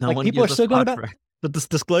 No like one people are gives a still going fuck, about right? The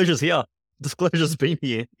disclosure's here. Disclosure's been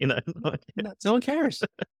here, no one cares.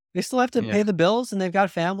 They still have to Yeah. pay the bills and they've got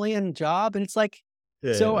family and job. And it's like,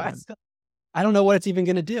 so Yeah. I don't know what it's even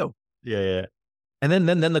going to do. Yeah. And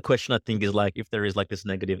then the question I think is like if there is like this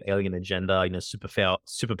negative alien agenda,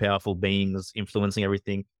 super powerful beings influencing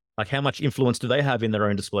everything, like how much influence do they have in their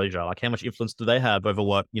own disclosure? Like how much influence do they have over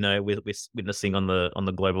what, we're witnessing on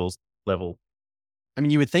the global level? I mean,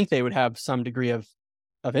 you would think they would have some degree of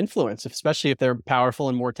influence, especially if they're powerful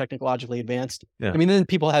and more technologically advanced. Yeah. I mean, then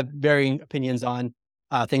people have varying opinions on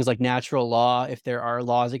things like natural law, if there are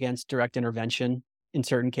laws against direct intervention in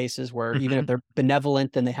certain cases where even if they're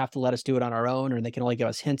benevolent, then they have to let us do it on our own, or they can only give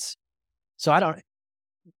us hints. So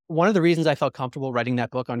one of the reasons I felt comfortable writing that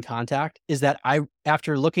book on contact is that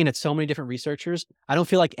after looking at so many different researchers, I don't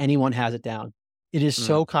feel like anyone has it down. It is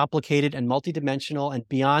so complicated and multidimensional and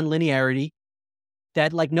beyond linearity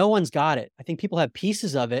that like no one's got it. I think people have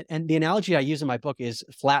pieces of it. And the analogy I use in my book is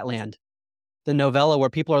Flatland, the novella where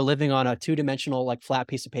people are living on a two-dimensional, like flat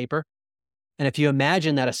piece of paper. And if you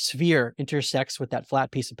imagine that a sphere intersects with that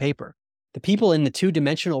flat piece of paper, the people in the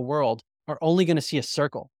two-dimensional world are only going to see a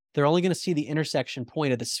circle. They're only going to see the intersection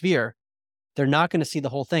point of the sphere. They're not going to see the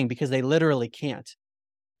whole thing because they literally can't.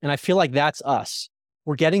 And I feel like that's us.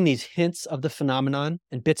 We're getting these hints of the phenomenon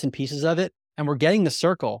and bits and pieces of it, and we're getting the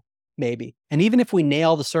circle, maybe. And even if we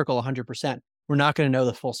nail the circle 100%, we're not going to know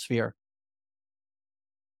the full sphere.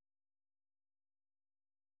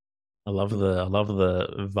 I love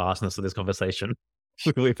the vastness of this conversation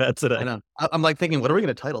we've had today. I know. I'm like thinking, what are we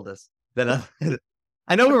going to title this? Then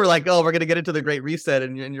I know we were like, oh, we're going to get into the Great Reset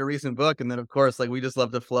in your recent book, and then of course, like we just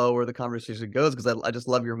love the flow where the conversation goes because I just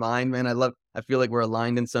love your mind, man. I feel like we're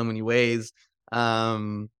aligned in so many ways.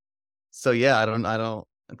 So yeah, I'm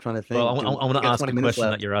trying to think. Well, I want to ask a question left.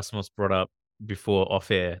 that Erasmus brought up before off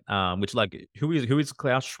air, which like who is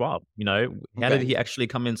Klaus Schwab? How did he actually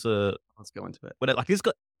come into? Let's go into it. Like this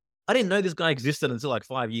guy, I didn't know this guy existed until like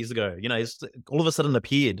 5 years ago. He's all of a sudden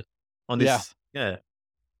appeared on this. Yeah.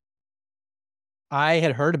 I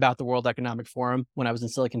had heard about the World Economic Forum when I was in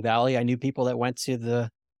Silicon Valley. I knew people that went to the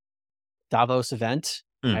Davos event.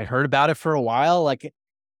 I heard about it for a while.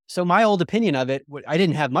 So my old opinion of it, I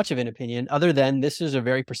didn't have much of an opinion other than this is a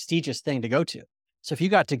very prestigious thing to go to. So if you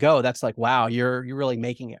got to go, that's like, wow, you're really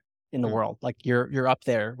making it in the world. Like you're up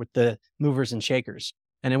there with the movers and shakers.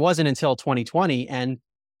 And it wasn't until 2020, and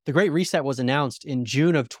the Great Reset was announced in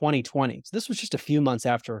June of 2020. So this was just a few months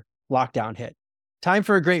after lockdown hit. Time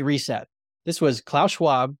for a Great Reset. This was Klaus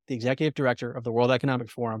Schwab, the executive director of the World Economic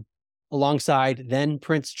Forum, alongside then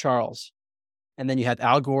Prince Charles. And then you had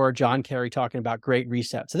Al Gore, John Kerry talking about Great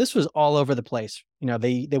Reset. So this was all over the place.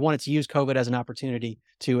 They wanted to use COVID as an opportunity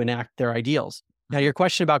to enact their ideals. Now, your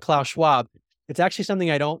question about Klaus Schwab, it's actually something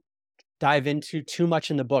I don't dive into too much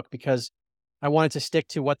in the book because I wanted to stick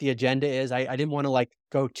to what the agenda is. I didn't want to like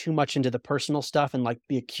go too much into the personal stuff and like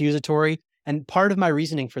be accusatory. And part of my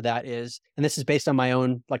reasoning for that is, and this is based on my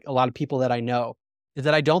own, like a lot of people that I know, is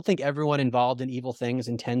that I don't think everyone involved in evil things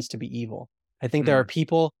intends to be evil. I think there are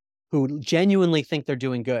people who genuinely think they're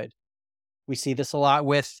doing good. We see this a lot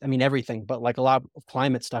with, everything, but like a lot of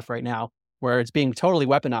climate stuff right now, where it's being totally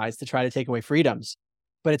weaponized to try to take away freedoms.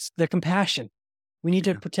 But it's the compassion. We need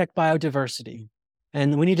to protect biodiversity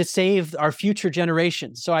and we need to save our future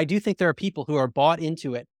generations. So I do think there are people who are bought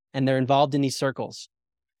into it and they're involved in these circles.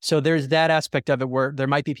 So there's that aspect of it where there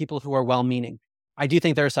might be people who are well-meaning. I do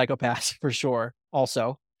think there are psychopaths for sure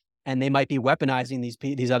also. And they might be weaponizing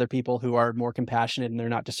these other people who are more compassionate and they're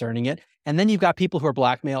not discerning it. And then you've got people who are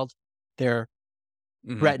blackmailed, they're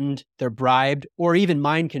threatened, they're bribed, or even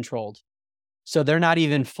mind controlled. So they're not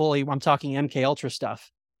even fully, I'm talking MK Ultra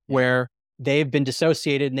stuff, where they've been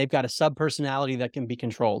dissociated and they've got a sub-personality that can be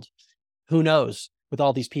controlled. Who knows with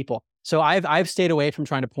all these people? So I've stayed away from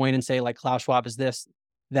trying to point and say like Klaus Schwab is this,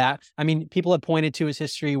 that. People have pointed to his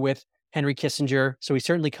history with Henry Kissinger. So he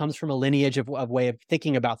certainly comes from a lineage of way of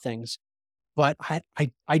thinking about things. But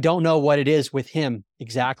I don't know what it is with him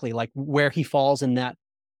exactly, like where he falls in that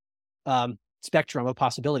spectrum of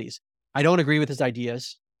possibilities. I don't agree with his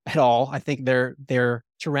ideas at all. I think they're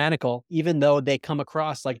tyrannical, even though they come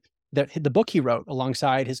across like the book he wrote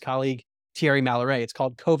alongside his colleague Thierry Malloret. It's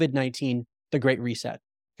called COVID-19, The Great Reset.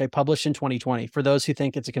 Okay, published in 2020. For those who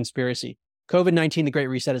think it's a conspiracy, COVID-19, The Great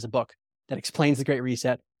Reset is a book that explains the Great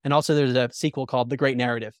Reset. And also there's a sequel called The Great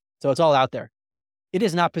Narrative. So it's all out there. It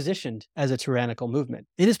is not positioned as a tyrannical movement.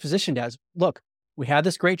 It is positioned as, look, we had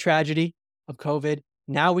this great tragedy of COVID.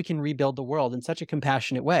 Now we can rebuild the world in such a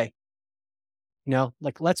compassionate way.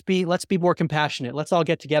 Like let's be more compassionate. Let's all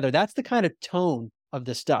get together. That's the kind of tone of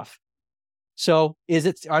this stuff. So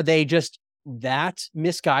are they just that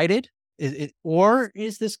misguided? Or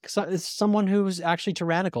is this someone who's actually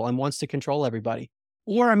tyrannical and wants to control everybody?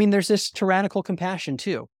 Or, I mean, there's this tyrannical compassion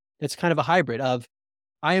too. It's kind of a hybrid of,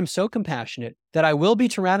 I am so compassionate that I will be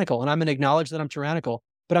tyrannical, and I'm going to acknowledge that I'm tyrannical,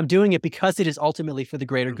 but I'm doing it because it is ultimately for the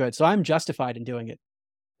greater good. So I'm justified in doing it.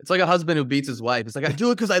 It's like a husband who beats his wife. It's like, I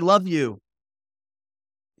do it because I love you.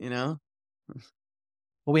 You know?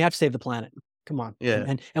 Well, we have to save the planet. Come on.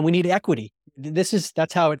 Yeah. And we need equity.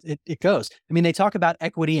 That's how it goes. I mean, they talk about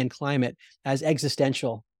equity and climate as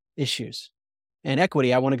existential issues. And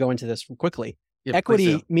equity, I want to go into this quickly. Yeah,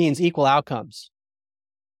 equity means equal outcomes.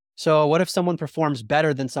 So what if someone performs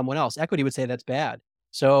better than someone else? Equity would say that's bad.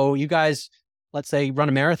 So you guys, let's say, run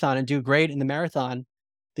a marathon and do great in the marathon.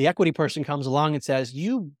 The equity person comes along and says,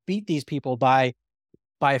 you beat these people by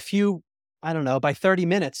a few, I don't know, by 30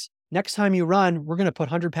 minutes. Next time you run, we're going to put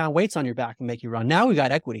 100-pound weights on your back and make you run. Now we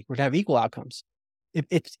got equity. We're going to have equal outcomes.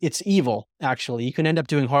 It's evil, actually. You can end up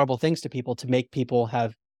doing horrible things to people to make people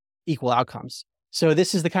have equal outcomes. So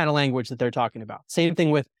this is the kind of language that they're talking about. Same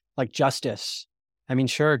thing with like justice. I mean,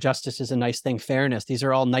 sure, justice is a nice thing. Fairness. These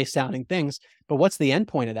are all nice sounding things. But what's the end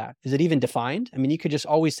point of that? Is it even defined? I mean, you could just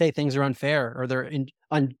always say things are unfair or they're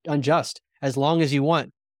unjust as long as you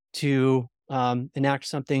want to enact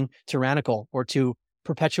something tyrannical or to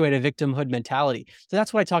perpetuate a victimhood mentality. So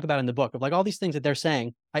that's what I talk about in the book of like all these things that they're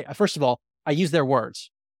saying. First of all, I use their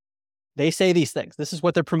words. They say these things. This is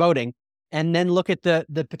what they're promoting. And then look at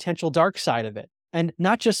the potential dark side of it. And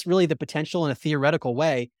not just really the potential in a theoretical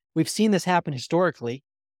way. We've seen this happen historically,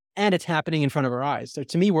 and it's happening in front of our eyes. So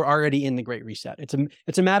to me, we're already in the Great Reset.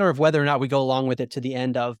 It's a matter of whether or not we go along with it to the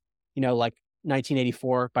end of, like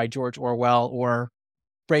 1984 by George Orwell or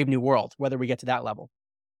Brave New World, whether we get to that level.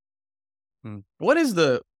 What is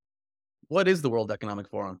the World Economic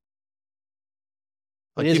Forum?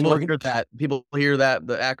 Like people hear that,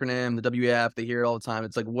 the acronym, the WEF, they hear it all the time.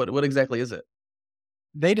 It's like, what exactly is it?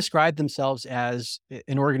 They describe themselves as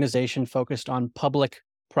an organization focused on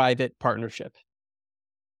public-private partnership.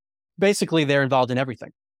 Basically, they're involved in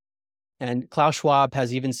everything. And Klaus Schwab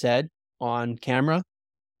has even said on camera,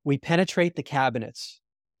 we penetrate the cabinets,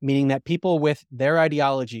 meaning that people with their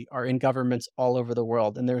ideology are in governments all over the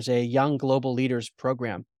world. And there's a Young Global Leaders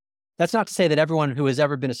program. That's not to say that everyone who has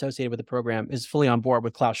ever been associated with the program is fully on board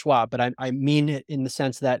with Klaus Schwab, but I mean it in the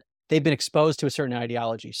sense that they've been exposed to a certain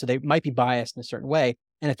ideology. So they might be biased in a certain way.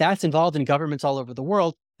 And if that's involved in governments all over the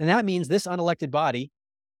world, then that means this unelected body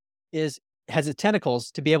has its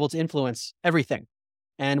tentacles to be able to influence everything.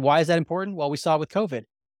 And why is that important? Well, we saw with COVID,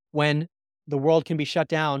 when the world can be shut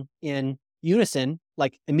down in unison,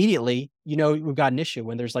 like immediately, we've got an issue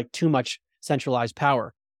when there's like too much centralized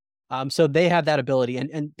power. So they have that ability.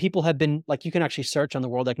 And people have been, like, you can actually search on the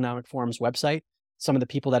World Economic Forum's website, some of the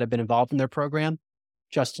people that have been involved in their program: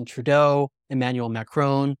 Justin Trudeau, Emmanuel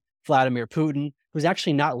Macron, Vladimir Putin, who's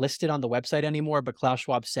actually not listed on the website anymore, but Klaus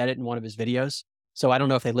Schwab said it in one of his videos. So I don't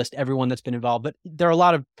know if they list everyone that's been involved, but there are a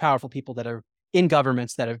lot of powerful people that are in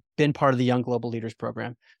governments that have been part of the Young Global Leaders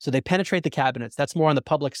program. So they penetrate the cabinets. That's more on the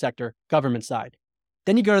public sector government side.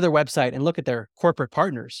 Then you go to their website and look at their corporate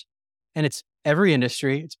partners, and it's every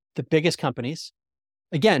industry. It's the biggest companies.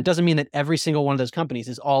 Again, it doesn't mean that every single one of those companies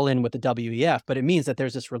is all in with the WEF, but it means that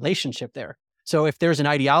there's this relationship there. So if there's an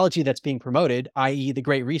ideology that's being promoted, i.e. the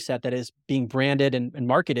Great Reset, that is being branded and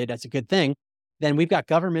marketed as a good thing, then we've got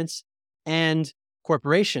governments and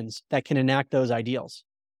corporations that can enact those ideals.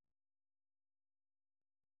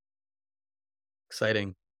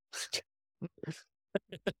 Exciting.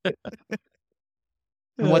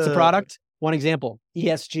 And what's the product? One example,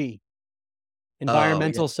 ESG,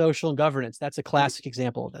 environmental, social, and governance. That's a classic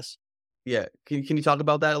example of this. Yeah. Can you talk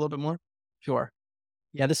about that a little bit more? Sure.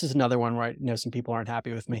 Yeah, this is another one where I know some people aren't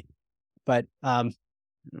happy with me. But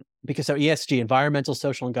because so ESG, environmental,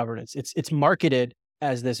 social, and governance, it's marketed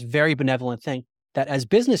as this very benevolent thing that as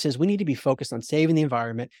businesses, we need to be focused on saving the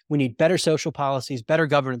environment. We need better social policies, better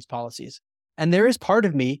governance policies. And there is part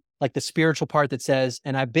of me, like the spiritual part, that says,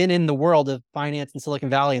 and I've been in the world of finance and Silicon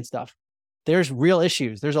Valley and stuff, there's real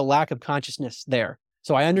issues. There's a lack of consciousness there.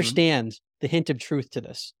 So I understand the hint of truth to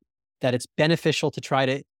this, that it's beneficial to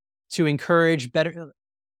try to encourage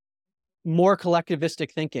more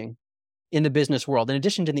collectivistic thinking in the business world, in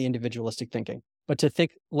addition to the individualistic thinking, but to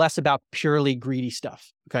think less about purely greedy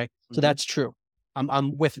stuff. Okay. So that's true.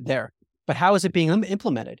 I'm with it there. But how is it being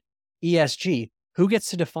implemented? ESG, who gets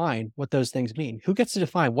to define what those things mean? Who gets to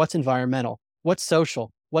define what's environmental, what's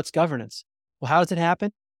social, what's governance? Well, how does it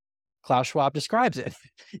happen? Klaus Schwab describes it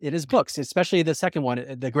in his books, especially the second one,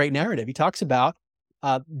 The Great Narrative. He talks about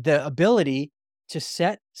the ability to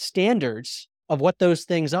set standards of what those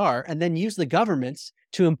things are and then use the governments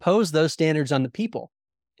to impose those standards on the people.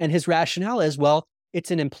 And his rationale is, well, it's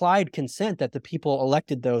an implied consent that the people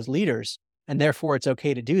elected those leaders, and therefore it's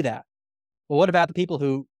okay to do that. Well, what about the people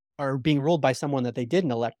who are being ruled by someone that they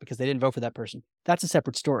didn't elect because they didn't vote for that person? That's a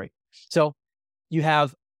separate story. So you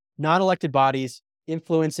have non-elected bodies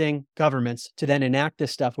influencing governments to then enact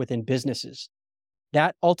this stuff within businesses.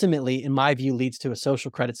 That ultimately, in my view, leads to a social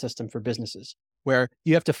credit system for businesses, where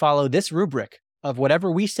you have to follow this rubric of whatever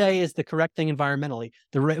we say is the correct thing environmentally,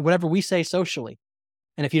 whatever we say socially.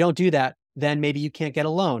 And if you don't do that, then maybe you can't get a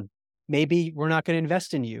loan. Maybe we're not going to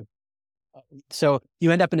invest in you. So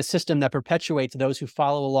you end up in a system that perpetuates those who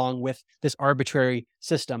follow along with this arbitrary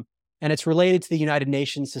system. And it's related to the United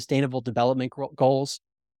Nations Sustainable Development Goals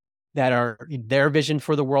that are their vision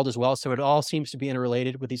for the world as well. So it all seems to be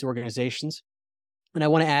interrelated with these organizations. And I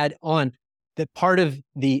want to add on that part of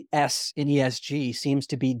the S in ESG seems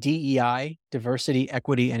to be DEI, diversity,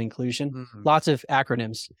 equity, and inclusion. Mm-hmm. Lots of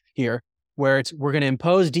acronyms here where we're going to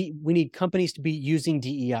impose, we need companies to be using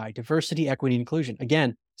DEI, diversity, equity, inclusion.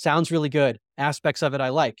 Again, sounds really good. Aspects of it I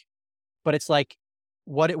like, but it's like,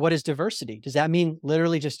 what is diversity? Does that mean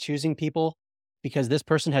literally just choosing people because this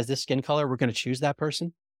person has this skin color, we're going to choose that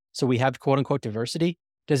person? So we have quote unquote diversity.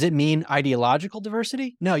 Does it mean ideological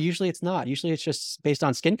diversity? No, usually it's not. Usually it's just based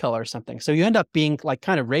on skin color or something. So you end up being like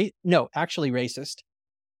kind of actually racist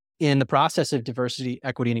in the process of diversity,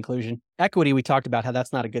 equity, and inclusion. Equity, we talked about how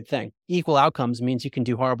that's not a good thing. Equal outcomes means you can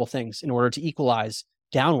do horrible things in order to equalize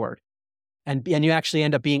downward. And you actually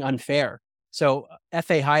end up being unfair. So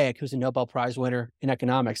F.A. Hayek, who's a Nobel Prize winner in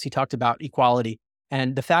economics, he talked about equality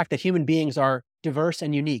and the fact that human beings are diverse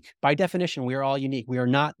and unique. By definition, we are all unique. We are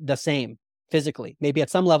not the same physically. Maybe at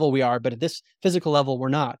some level we are, but at this physical level, we're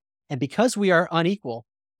not. And because we are unequal,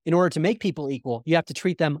 in order to make people equal, you have to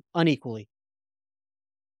treat them unequally.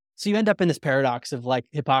 So you end up in this paradox of like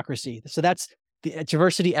hypocrisy. So that's the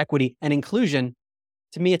diversity, equity, and inclusion.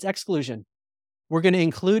 To me, it's exclusion. We're going to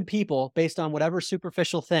include people based on whatever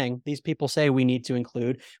superficial thing these people say we need to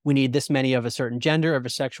include. We need this many of a certain gender, of a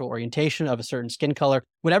sexual orientation, of a certain skin color,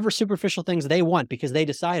 whatever superficial things they want because they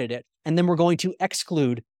decided it. And then we're going to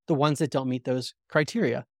exclude the ones that don't meet those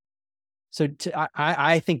criteria. So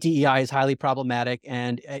I think DEI is highly problematic,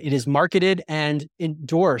 and it is marketed and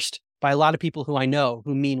endorsed by a lot of people who I know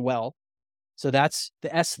who mean well. So that's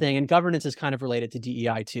the S thing, and governance is kind of related to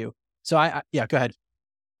DEI too. So yeah, go ahead.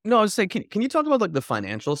 No, I was saying, can you talk about like the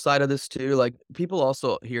financial side of this too? Like people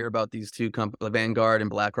also hear about these two companies, like Vanguard and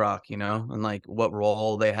BlackRock, and like what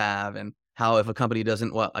role they have and how if a company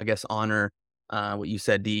doesn't, honor what you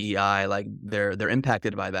said, DEI, like they're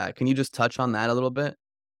impacted by that. Can you just touch on that a little bit?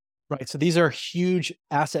 Right. So these are huge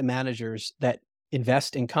asset managers that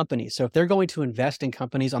invest in companies. So if they're going to invest in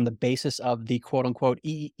companies on the basis of the quote unquote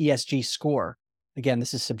ESG score, again,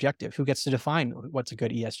 this is subjective. Who gets to define what's a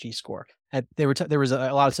good ESG score? There was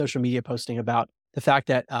a lot of social media posting about the fact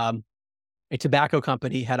that a tobacco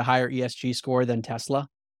company had a higher ESG score than Tesla.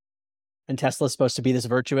 And Tesla is supposed to be this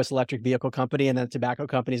virtuous electric vehicle company, and then the tobacco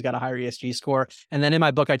company's got a higher ESG score. And then in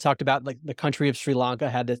my book, I talked about like the country of Sri Lanka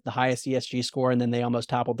had the highest ESG score, and then they almost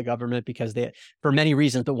toppled the government because for many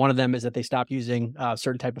reasons, but one of them is that they stopped using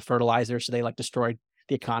certain type of fertilizer, so they like destroyed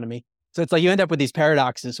the economy. So it's like you end up with these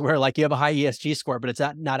paradoxes where like you have a high ESG score, but it's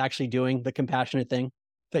not actually doing the compassionate thing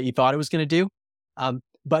that you thought it was going to do.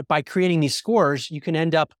 But by creating these scores, you can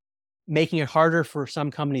end up making it harder for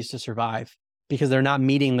some companies to survive because they're not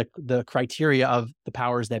meeting the criteria of the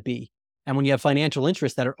powers that be. And when you have financial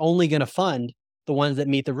interests that are only going to fund the ones that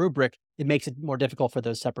meet the rubric, it makes it more difficult for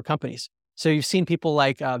those separate companies. So you've seen people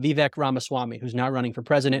like Vivek Ramaswamy, who's now running for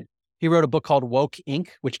president. He wrote a book called Woke Inc.,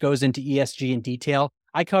 which goes into ESG in detail.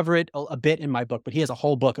 I cover it a bit in my book, but he has a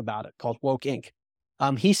whole book about it called Woke Inc.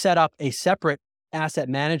 He set up a separate asset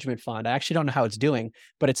management fund. I actually don't know how it's doing,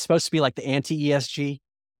 but it's supposed to be like the anti-ESG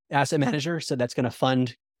asset manager. So that's going to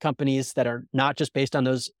fund companies that are not just based on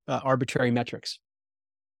those arbitrary metrics.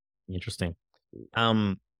 Interesting.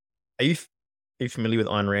 Are you familiar with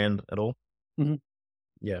Ayn Rand at all? Mm-hmm.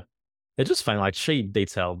 Yeah. It's just funny, like she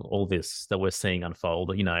detailed all this that we're seeing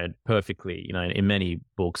unfold, perfectly, in many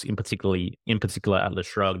books, in particular Atlas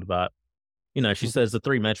Shrugged. But, she says the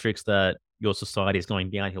three metrics that your society is going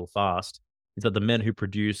downhill fast is that the men who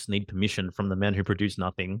produce need permission from the men who produce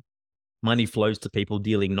nothing. Money flows to people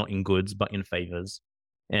dealing not in goods, but in favors.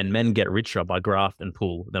 And men get richer by graft and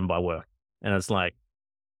pull than by work. And it's like,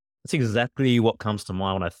 that's exactly what comes to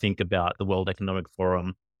mind when I think about the World Economic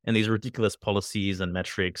Forum and these ridiculous policies and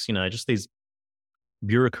metrics, just these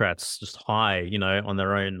bureaucrats just high, on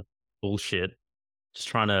their own bullshit, just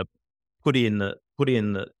trying to put in the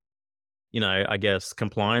I guess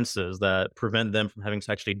compliances that prevent them from having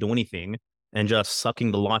to actually do anything and just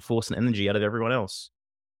sucking the life force and energy out of everyone else.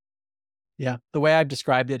 Yeah. The way I've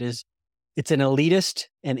described it is it's an elitist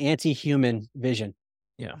and anti-human vision.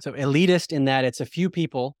 Yeah. So elitist in that it's a few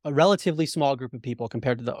people, a relatively small group of people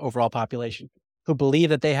compared to the overall population, who believe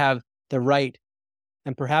that they have the right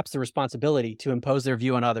and perhaps the responsibility to impose their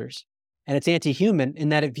view on others. And it's anti-human in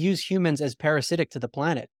that it views humans as parasitic to the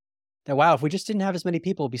planet. That, wow, if we just didn't have as many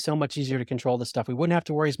people, it'd be so much easier to control this stuff. We wouldn't have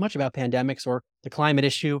to worry as much about pandemics or the climate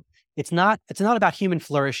issue. It's not about human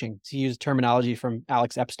flourishing, to use terminology from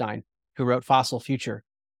Alex Epstein, who wrote Fossil Future.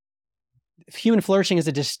 Human flourishing is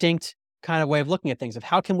a distinct kind of way of looking at things, of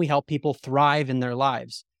how can we help people thrive in their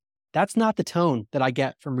lives. That's not the tone that I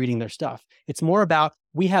get from reading their stuff. It's more about,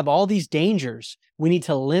 we have all these dangers. We need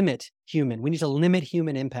to limit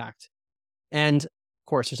human impact. And of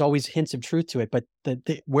course, there's always hints of truth to it, but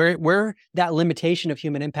where that limitation of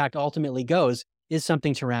human impact ultimately goes is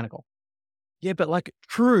something tyrannical. Yeah, but like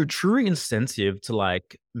true incentive to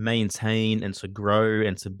like maintain and to grow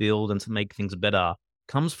and to build and to make things better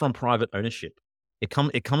comes from private ownership. It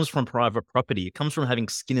comes from private property. It comes from having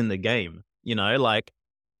skin in the game. Like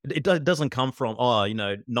it doesn't come from,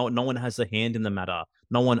 no one has a hand in the matter.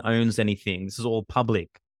 No one owns anything. This is all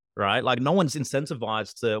public, right? Like no one's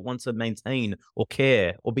incentivized to want to maintain or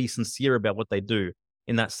care or be sincere about what they do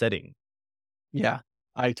in that setting. Yeah,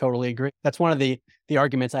 I totally agree. That's one of the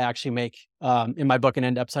arguments I actually make in my book, An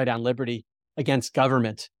End Upside Down Liberty, against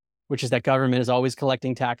government, which is that government is always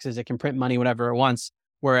collecting taxes. It can print money whenever it wants.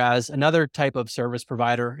 Whereas another type of service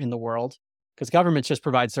provider in the world, because governments just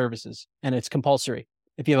provide services and it's compulsory.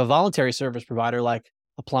 If you have a voluntary service provider like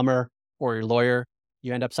a plumber or your lawyer,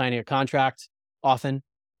 you end up signing a contract often.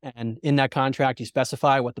 And in that contract, you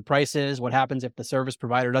specify what the price is, what happens if the service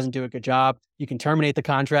provider doesn't do a good job. You can terminate the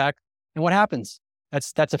contract. And what happens?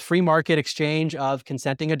 That's a free market exchange of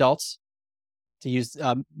consenting adults, to use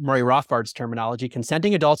Murray Rothbard's terminology,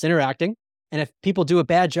 consenting adults interacting. And if people do a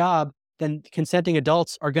bad job, then consenting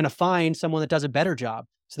adults are going to find someone that does a better job.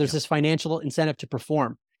 So there's this financial incentive to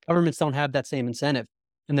perform. Governments don't have that same incentive.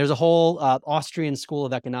 And there's a whole Austrian school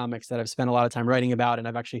of economics that I've spent a lot of time writing about. And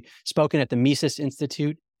I've actually spoken at the Mises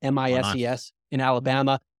Institute, MISES, in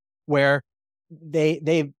Alabama, where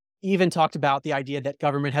they've even talked about the idea that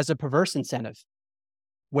government has a perverse incentive,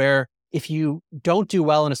 where if you don't do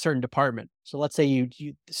well in a certain department, so let's say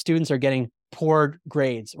students are getting poor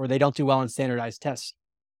grades or they don't do well in standardized tests,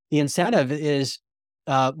 the incentive is,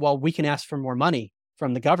 we can ask for more money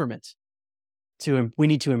from the government. We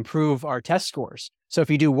need to improve our test scores. So if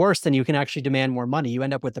you do worse, then you can actually demand more money. You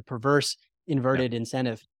end up with a perverse, inverted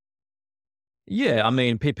incentive. Yeah, I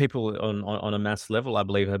mean, people on a mass level, I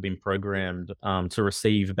believe, have been programmed to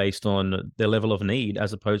receive based on their level of need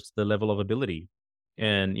as opposed to the level of ability.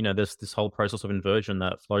 And, there's this whole process of inversion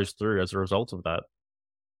that flows through as a result of that.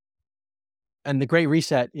 And the Great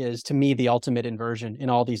Reset is, to me, the ultimate inversion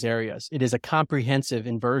in all these areas. It is a comprehensive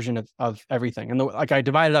inversion of everything. And I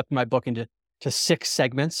divided up my book into 6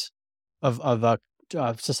 segments of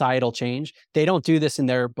societal change. They don't do this in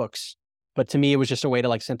their books, but to me, it was just a way to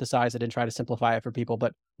like synthesize it and try to simplify it for people.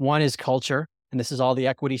 But one is culture, and this is all the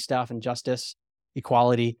equity stuff and justice,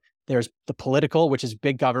 equality. There's the political, which is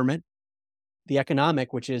big government. The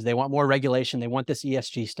economic, which is they want more regulation. They want this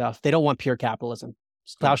ESG stuff. They don't want pure capitalism.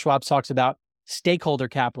 Klaus Schwab talks about stakeholder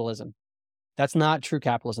capitalism. That's not true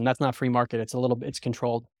capitalism. That's not free market. It's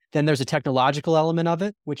controlled. Then there's a technological element of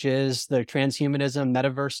it, which is the transhumanism,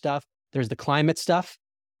 metaverse stuff. There's the climate stuff,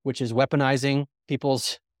 which is weaponizing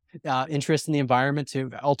people's interest in the environment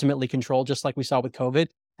to ultimately control, just like we saw with COVID.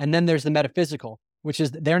 And then there's the metaphysical, which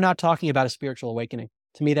is they're not talking about a spiritual awakening.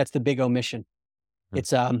 To me, that's the big omission.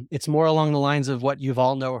 It's more along the lines of what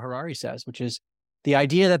Yuval Noah Harari says, which is the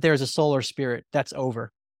idea that there's a soul or spirit, that's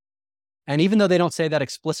over. And even though they don't say that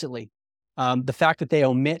explicitly, the fact that they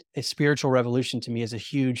omit a spiritual revolution to me is a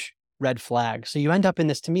huge red flag. So you end up in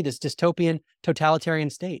this dystopian, totalitarian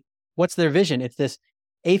state. What's their vision? It's this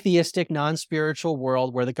atheistic, non-spiritual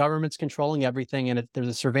world where the government's controlling everything and there's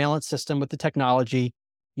a surveillance system with the technology.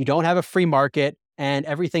 You don't have a free market and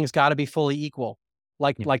everything's got to be fully equal.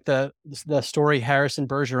 Like the story Harrison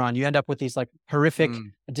Bergeron, you end up with these like horrific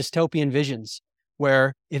dystopian visions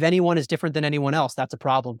where if anyone is different than anyone else, that's a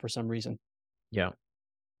problem for some reason. Yeah.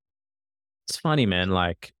 It's funny, man.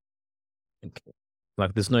 Like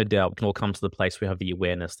there's no doubt we can all come to the place where we have the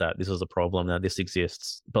awareness that this is a problem, that this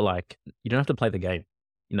exists. But like, you don't have to play the game.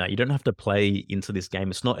 You don't have to play into this game.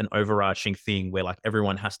 It's not an overarching thing where like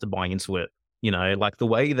everyone has to buy into it. Like the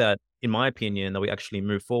way that, in my opinion, that we actually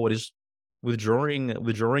move forward is withdrawing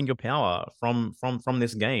your power from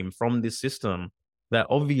this game, from this system, that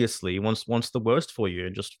obviously wants the worst for you,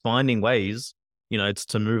 and just finding ways, it's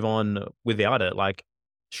to move on without it. Like,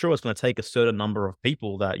 sure, it's going to take a certain number of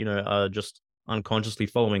people that, are just unconsciously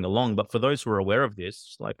following along. But for those who are aware of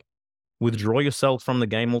this, like, withdraw yourself from the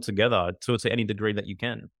game altogether to any degree that you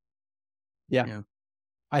can. Yeah.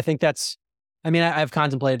 I think I've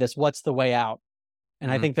contemplated this. What's the way out?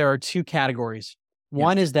 And I think there are two categories.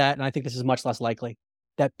 One is that, and I think this is much less likely,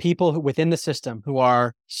 that people within the system who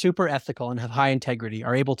are super ethical and have high integrity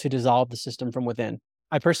are able to dissolve the system from within.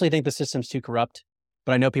 I personally think the system's too corrupt,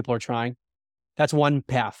 but I know people are trying. That's one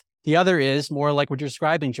path. The other is more like what you're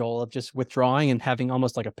describing, Joel, of just withdrawing and having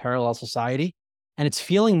almost like a parallel society. And it's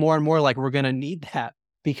feeling more and more like we're going to need that,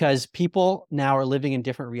 because people now are living in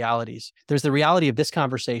different realities. There's the reality of this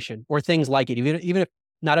conversation or things like it, even if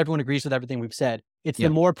not everyone agrees with everything we've said. It's the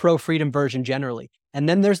more pro-freedom version generally. And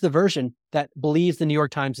then there's the version that believes the New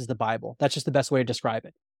York Times is the Bible. That's just the best way to describe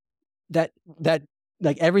it. That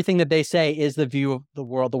like everything that they say is the view of the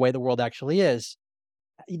world, the way the world actually is.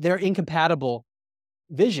 They're incompatible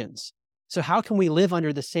visions. So how can we live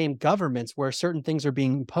under the same governments where certain things are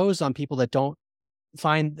being imposed on people that don't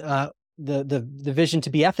find the vision to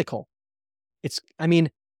be ethical?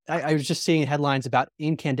 I was just seeing headlines about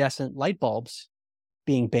incandescent light bulbs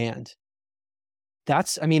being banned.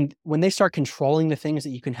 When they start controlling the things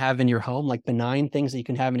that you can have in your home, like benign things that you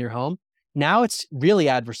can have in your home, now it's really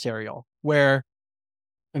adversarial, where,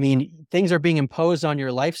 things are being imposed on your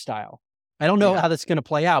lifestyle. I don't know how that's going to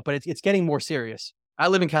play out, but it's getting more serious. I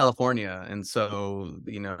live in California, and so,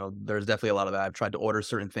 there's definitely a lot of that. I've tried to order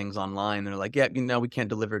certain things online. They're like, we can't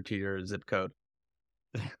deliver to your zip code.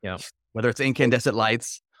 Yeah. Whether it's incandescent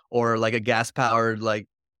lights or like a gas-powered, like,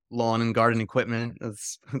 lawn and garden equipment.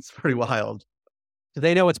 It's pretty wild. Do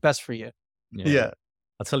they know what's best for you? Yeah.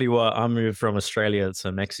 I'll tell you what, I moved from Australia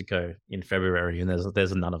to Mexico in February, and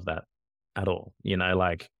there's none of that at all.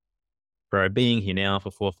 Like, bro, being here now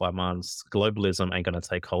for 4 or 5 months, globalism ain't going to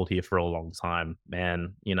take hold here for a long time,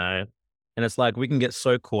 man, And it's like, we can get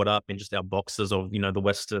so caught up in just our boxes of,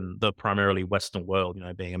 the primarily Western world,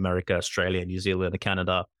 being America, Australia, New Zealand,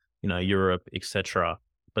 Canada, Europe, etc.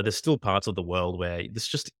 But there's still parts of the world where this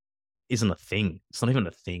just isn't a thing. It's not even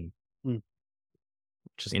a thing, which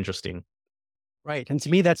is interesting. Right. And to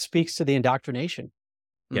me, that speaks to the indoctrination.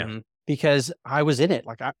 Yeah. Because I was in it.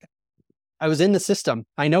 Like I was in the system.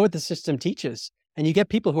 I know what the system teaches. And you get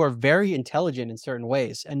people who are very intelligent in certain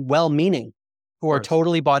ways and well-meaning, who are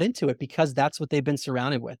totally bought into it because that's what they've been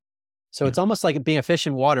surrounded with. So it's almost like being a fish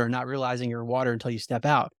in water and not realizing you're in water until you step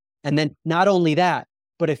out. And then not only that,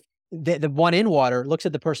 but if the one in water looks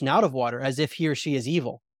at the person out of water as if he or she is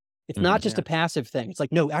evil. It's not just a passive thing. It's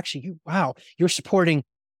like, no, actually, you're supporting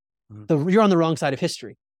you're on the wrong side of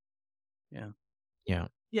history. Yeah. Yeah.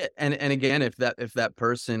 Yeah. And again, if that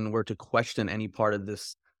person were to question any part of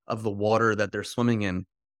the water that they're swimming in,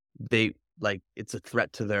 it's a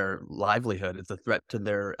threat to their livelihood. It's a threat to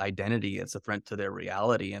their identity. It's a threat to their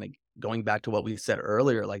reality. And going back to what we said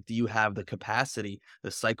earlier, like, do you have the capacity,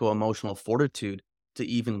 the psycho-emotional fortitude to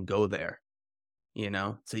even go there?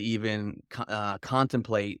 To even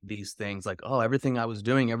contemplate these things, like, oh, everything I was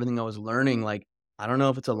doing, everything I was learning, like, I don't know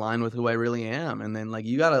if it's aligned with who I really am. And then, like,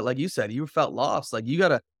 you gotta, like you said, you felt lost. Like,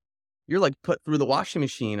 you're like put through the washing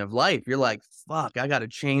machine of life. You're like, fuck, I gotta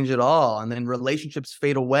change it all. And then relationships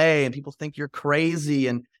fade away and people think you're crazy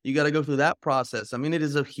and you gotta go through that process. It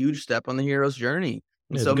is a huge step on the hero's journey.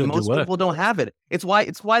 And so most people don't have it. It's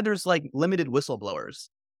why there's like limited whistleblowers.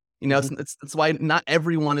 It's why not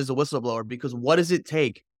everyone is a whistleblower, because what does it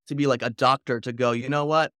take to be like a doctor to go, you know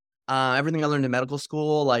what? Everything I learned in medical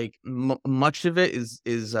school, like much of it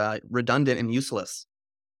is redundant and useless.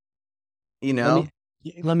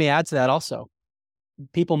 Let me add to that also.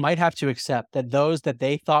 People might have to accept that those that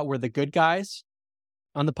they thought were the good guys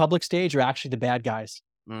on the public stage are actually the bad guys.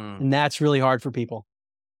 And that's really hard for people.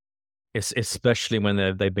 It's especially when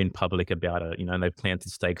they've been public about it, and they've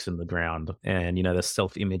planted stakes in the ground, and, there's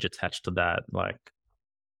self-image attached to that. Like,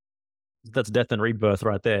 that's death and rebirth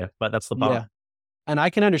right there. But that's the part. Yeah. And I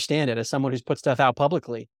can understand it as someone who's put stuff out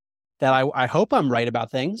publicly, that I hope I'm right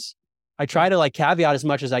about things. I try to like caveat as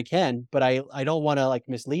much as I can, but I don't want to like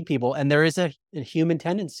mislead people. And there is a human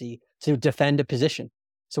tendency to defend a position.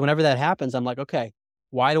 So whenever that happens, I'm like, okay,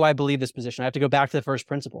 why do I believe this position? I have to go back to the first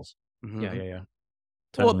principles. Yeah.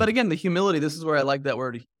 Totally. Well, but again, the humility, this is where I like that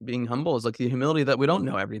word, being humble, is like the humility that we don't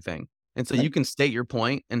know everything. And so you can state your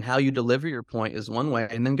point, and how you deliver your point is one way,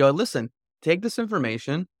 and then go, listen, take this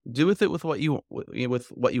information, do with it with what you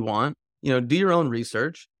want, do your own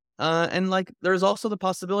research. And like, there's also the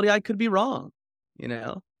possibility I could be wrong,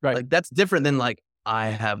 right? Like, that's different than like, I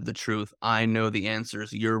have the truth. I know the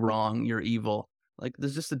answers. You're wrong. You're evil. Like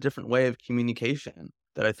there's just a different way of communication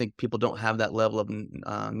that I think people don't have that level of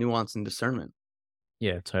nuance and discernment.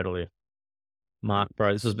 Yeah, totally. Mark,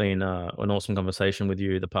 bro, this has been an awesome conversation with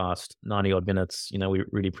you the past 90 odd minutes. We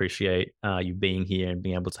really appreciate you being here and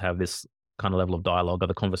being able to have this kind of level of dialogue,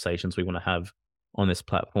 other conversations we want to have on this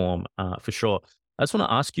platform, for sure. I just want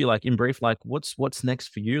to ask you, like, in brief, like, what's next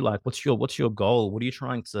for you? Like, what's your goal? What are you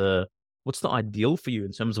trying to, what's the ideal for you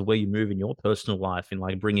in terms of where you move in your personal life, in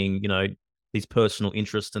like bringing, these personal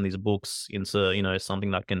interests and these books into,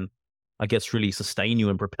 something that can, I guess, really sustain you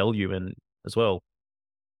and propel you and as well.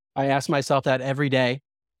 I ask myself that every day.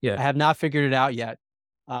 Yeah. I have not figured it out yet.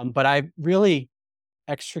 But I really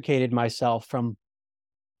extricated myself from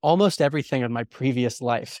almost everything of my previous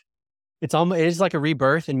life. It is like a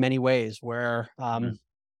rebirth in many ways where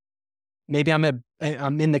maybe I'm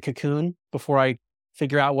in the cocoon before I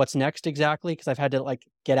figure out what's next exactly, because I've had to like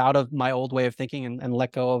get out of my old way of thinking and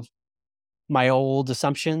let go of my old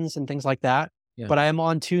assumptions and things like that. Yeah. But I am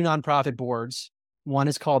on 2 nonprofit boards. One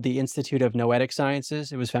is called the Institute of Noetic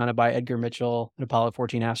Sciences. It was founded by Edgar Mitchell, an Apollo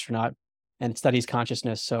 14 astronaut, and it studies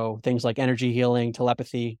consciousness. So things like energy healing,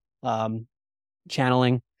 telepathy,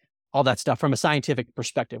 channeling, all that stuff from a scientific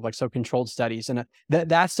perspective, like so controlled studies. And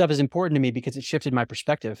that stuff is important to me because it shifted my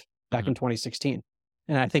perspective back in 2016.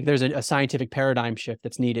 And I think there's a scientific paradigm shift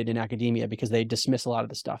that's needed in academia because they dismiss a lot of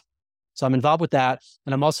the stuff. So I'm involved with that.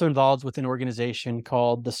 And I'm also involved with an organization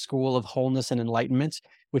called the School of Wholeness and Enlightenment,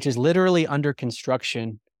 which is literally under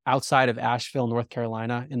construction outside of Asheville, North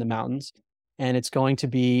Carolina, in the mountains. And it's going to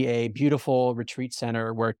be a beautiful retreat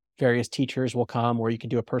center where various teachers will come, where you can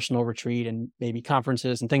do a personal retreat and maybe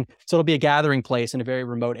conferences and things. So it'll be a gathering place in a very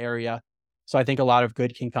remote area. So I think a lot of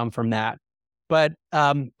good can come from that. But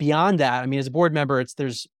beyond that, I mean, as a board member, it's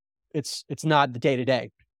not the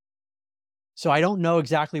day-to-day. So I don't know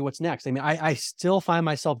exactly what's next. I mean, I still find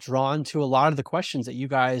myself drawn to a lot of the questions that you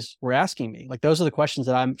guys were asking me. Like those are the questions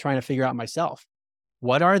that I'm trying to figure out myself.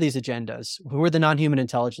 What are these agendas? Who are the non-human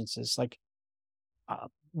intelligences? Like,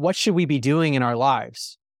 what should we be doing in our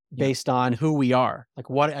lives based on who we are? Like,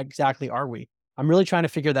 what exactly are we? I'm really trying to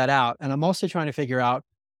figure that out. And I'm also trying to figure out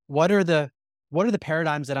what are the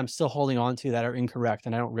paradigms that I'm still holding on to that are incorrect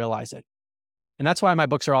and I don't realize it. And that's why my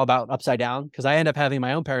books are all about upside down, because I end up having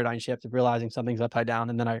my own paradigm shift of realizing something's upside down.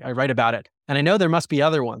 And then I write about it. And I know there must be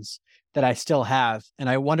other ones that I still have. And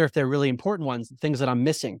I wonder if they're really important ones, things that I'm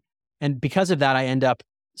missing. And because of that, I end up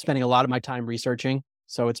spending a lot of my time researching.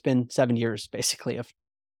 So it's been 7 years basically of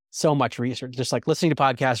so much research, just like listening to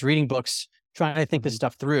podcasts, reading books, trying to think this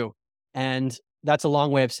stuff through. And that's a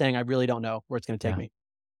long way of saying I really don't know where it's going to take me.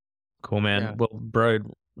 Cool, man. Yeah. Well, bro,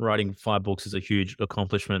 writing 5 books is a huge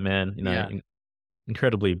accomplishment, man.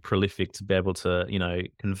 Incredibly prolific to be able to,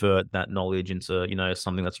 convert that knowledge into,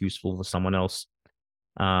 something that's useful for someone else.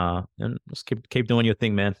 And just keep doing your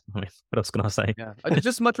thing, man. I mean, what else can I say? Yeah,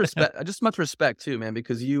 just much respect too, man,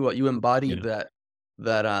 because you embodied that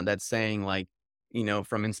saying, like,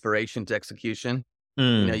 from inspiration to execution.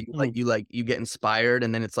 You get inspired,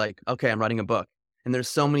 and then it's like, okay, I'm writing a book, and there's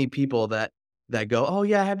so many people that go, oh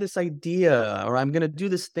yeah, I have this idea, or I'm gonna do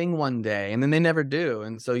this thing one day, and then they never do.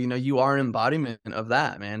 And so you are an embodiment of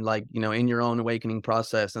that, man. Like, in your own awakening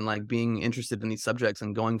process, and like being interested in these subjects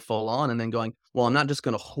and going full on, and then going, well, I'm not just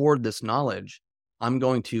gonna hoard this knowledge. I'm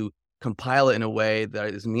going to compile it in a way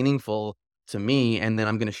that is meaningful to me, and then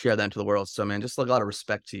I'm gonna share that into the world. So, man, just like a lot of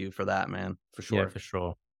respect to you for that, man, for sure. Yeah, for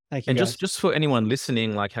sure. Thank you. And guys. just for anyone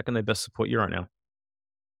listening, like, how can they best support you right now?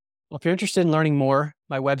 Well, if you're interested in learning more,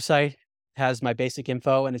 my website has my basic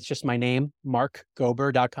info, and it's just my name,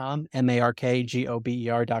 markgober.com,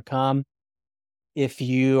 markgober.com. If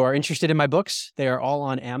you are interested in my books, they are all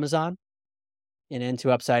on Amazon. An End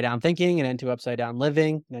to Upside Down Thinking, An End to Upside Down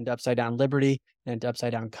Living, An End to Upside Down Liberty, An End to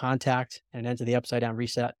Upside Down Contact, and An End to the Upside Down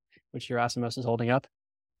Reset, which Gerasimos is holding up.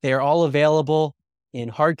 They are all available in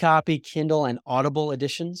hard copy, Kindle, and Audible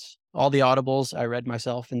editions. All the Audibles I read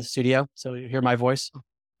myself in the studio, so you hear my voice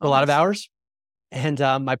for a lot of hours. And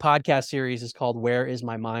my podcast series is called Where Is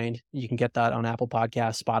My Mind? You can get that on Apple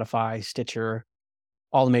Podcasts, Spotify, Stitcher,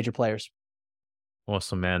 all the major players.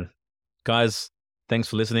 Awesome, man. Guys, thanks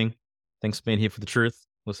for listening. Thanks for being here for the truth.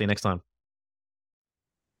 We'll see you next time.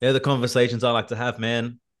 They're the conversations I like to have,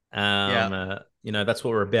 man. That's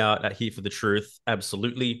what we're about at Here for the Truth.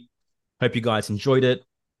 Absolutely. Hope you guys enjoyed it.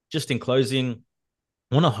 Just in closing,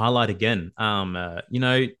 I want to highlight again,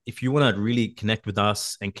 if you want to really connect with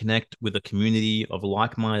us and connect with a community of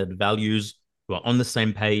like-minded values who are on the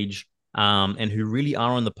same page, and who really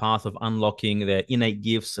are on the path of unlocking their innate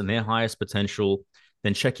gifts and their highest potential,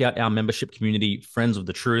 then check out our membership community, Friends of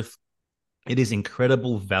the Truth. It is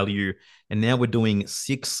incredible value. And now we're doing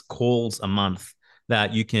 6 calls a month.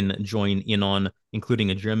 that you can join in on, including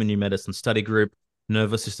a German New Medicine study group,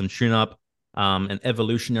 nervous system tune-up, an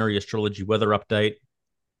evolutionary astrology weather update,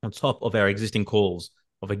 on top of our existing calls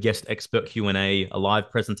of a guest expert Q&A, a live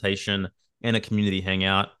presentation, and a community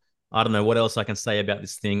hangout. I don't know what else I can say about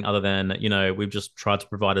this thing other than, we've just tried to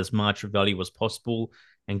provide as much value as possible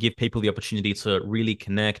and give people the opportunity to really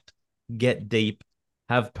connect, get deep,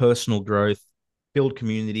 have personal growth, build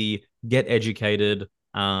community, get educated,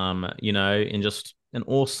 in just an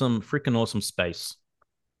freaking awesome space.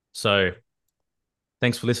 So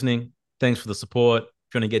thanks for listening. Thanks for the support.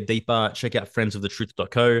 If you want to get deeper, check out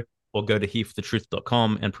friendsofthetruth.co or go to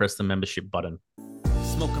hereforthetruth.com and press the membership button.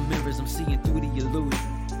 Smoking mirrors, I'm seeing through the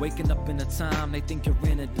illusion. Waking up in a time, they think you're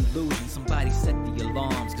in a delusion. Somebody set the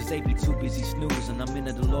alarms, cause they be too busy snoozing. I'm in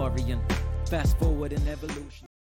a DeLorean, fast forward in evolution.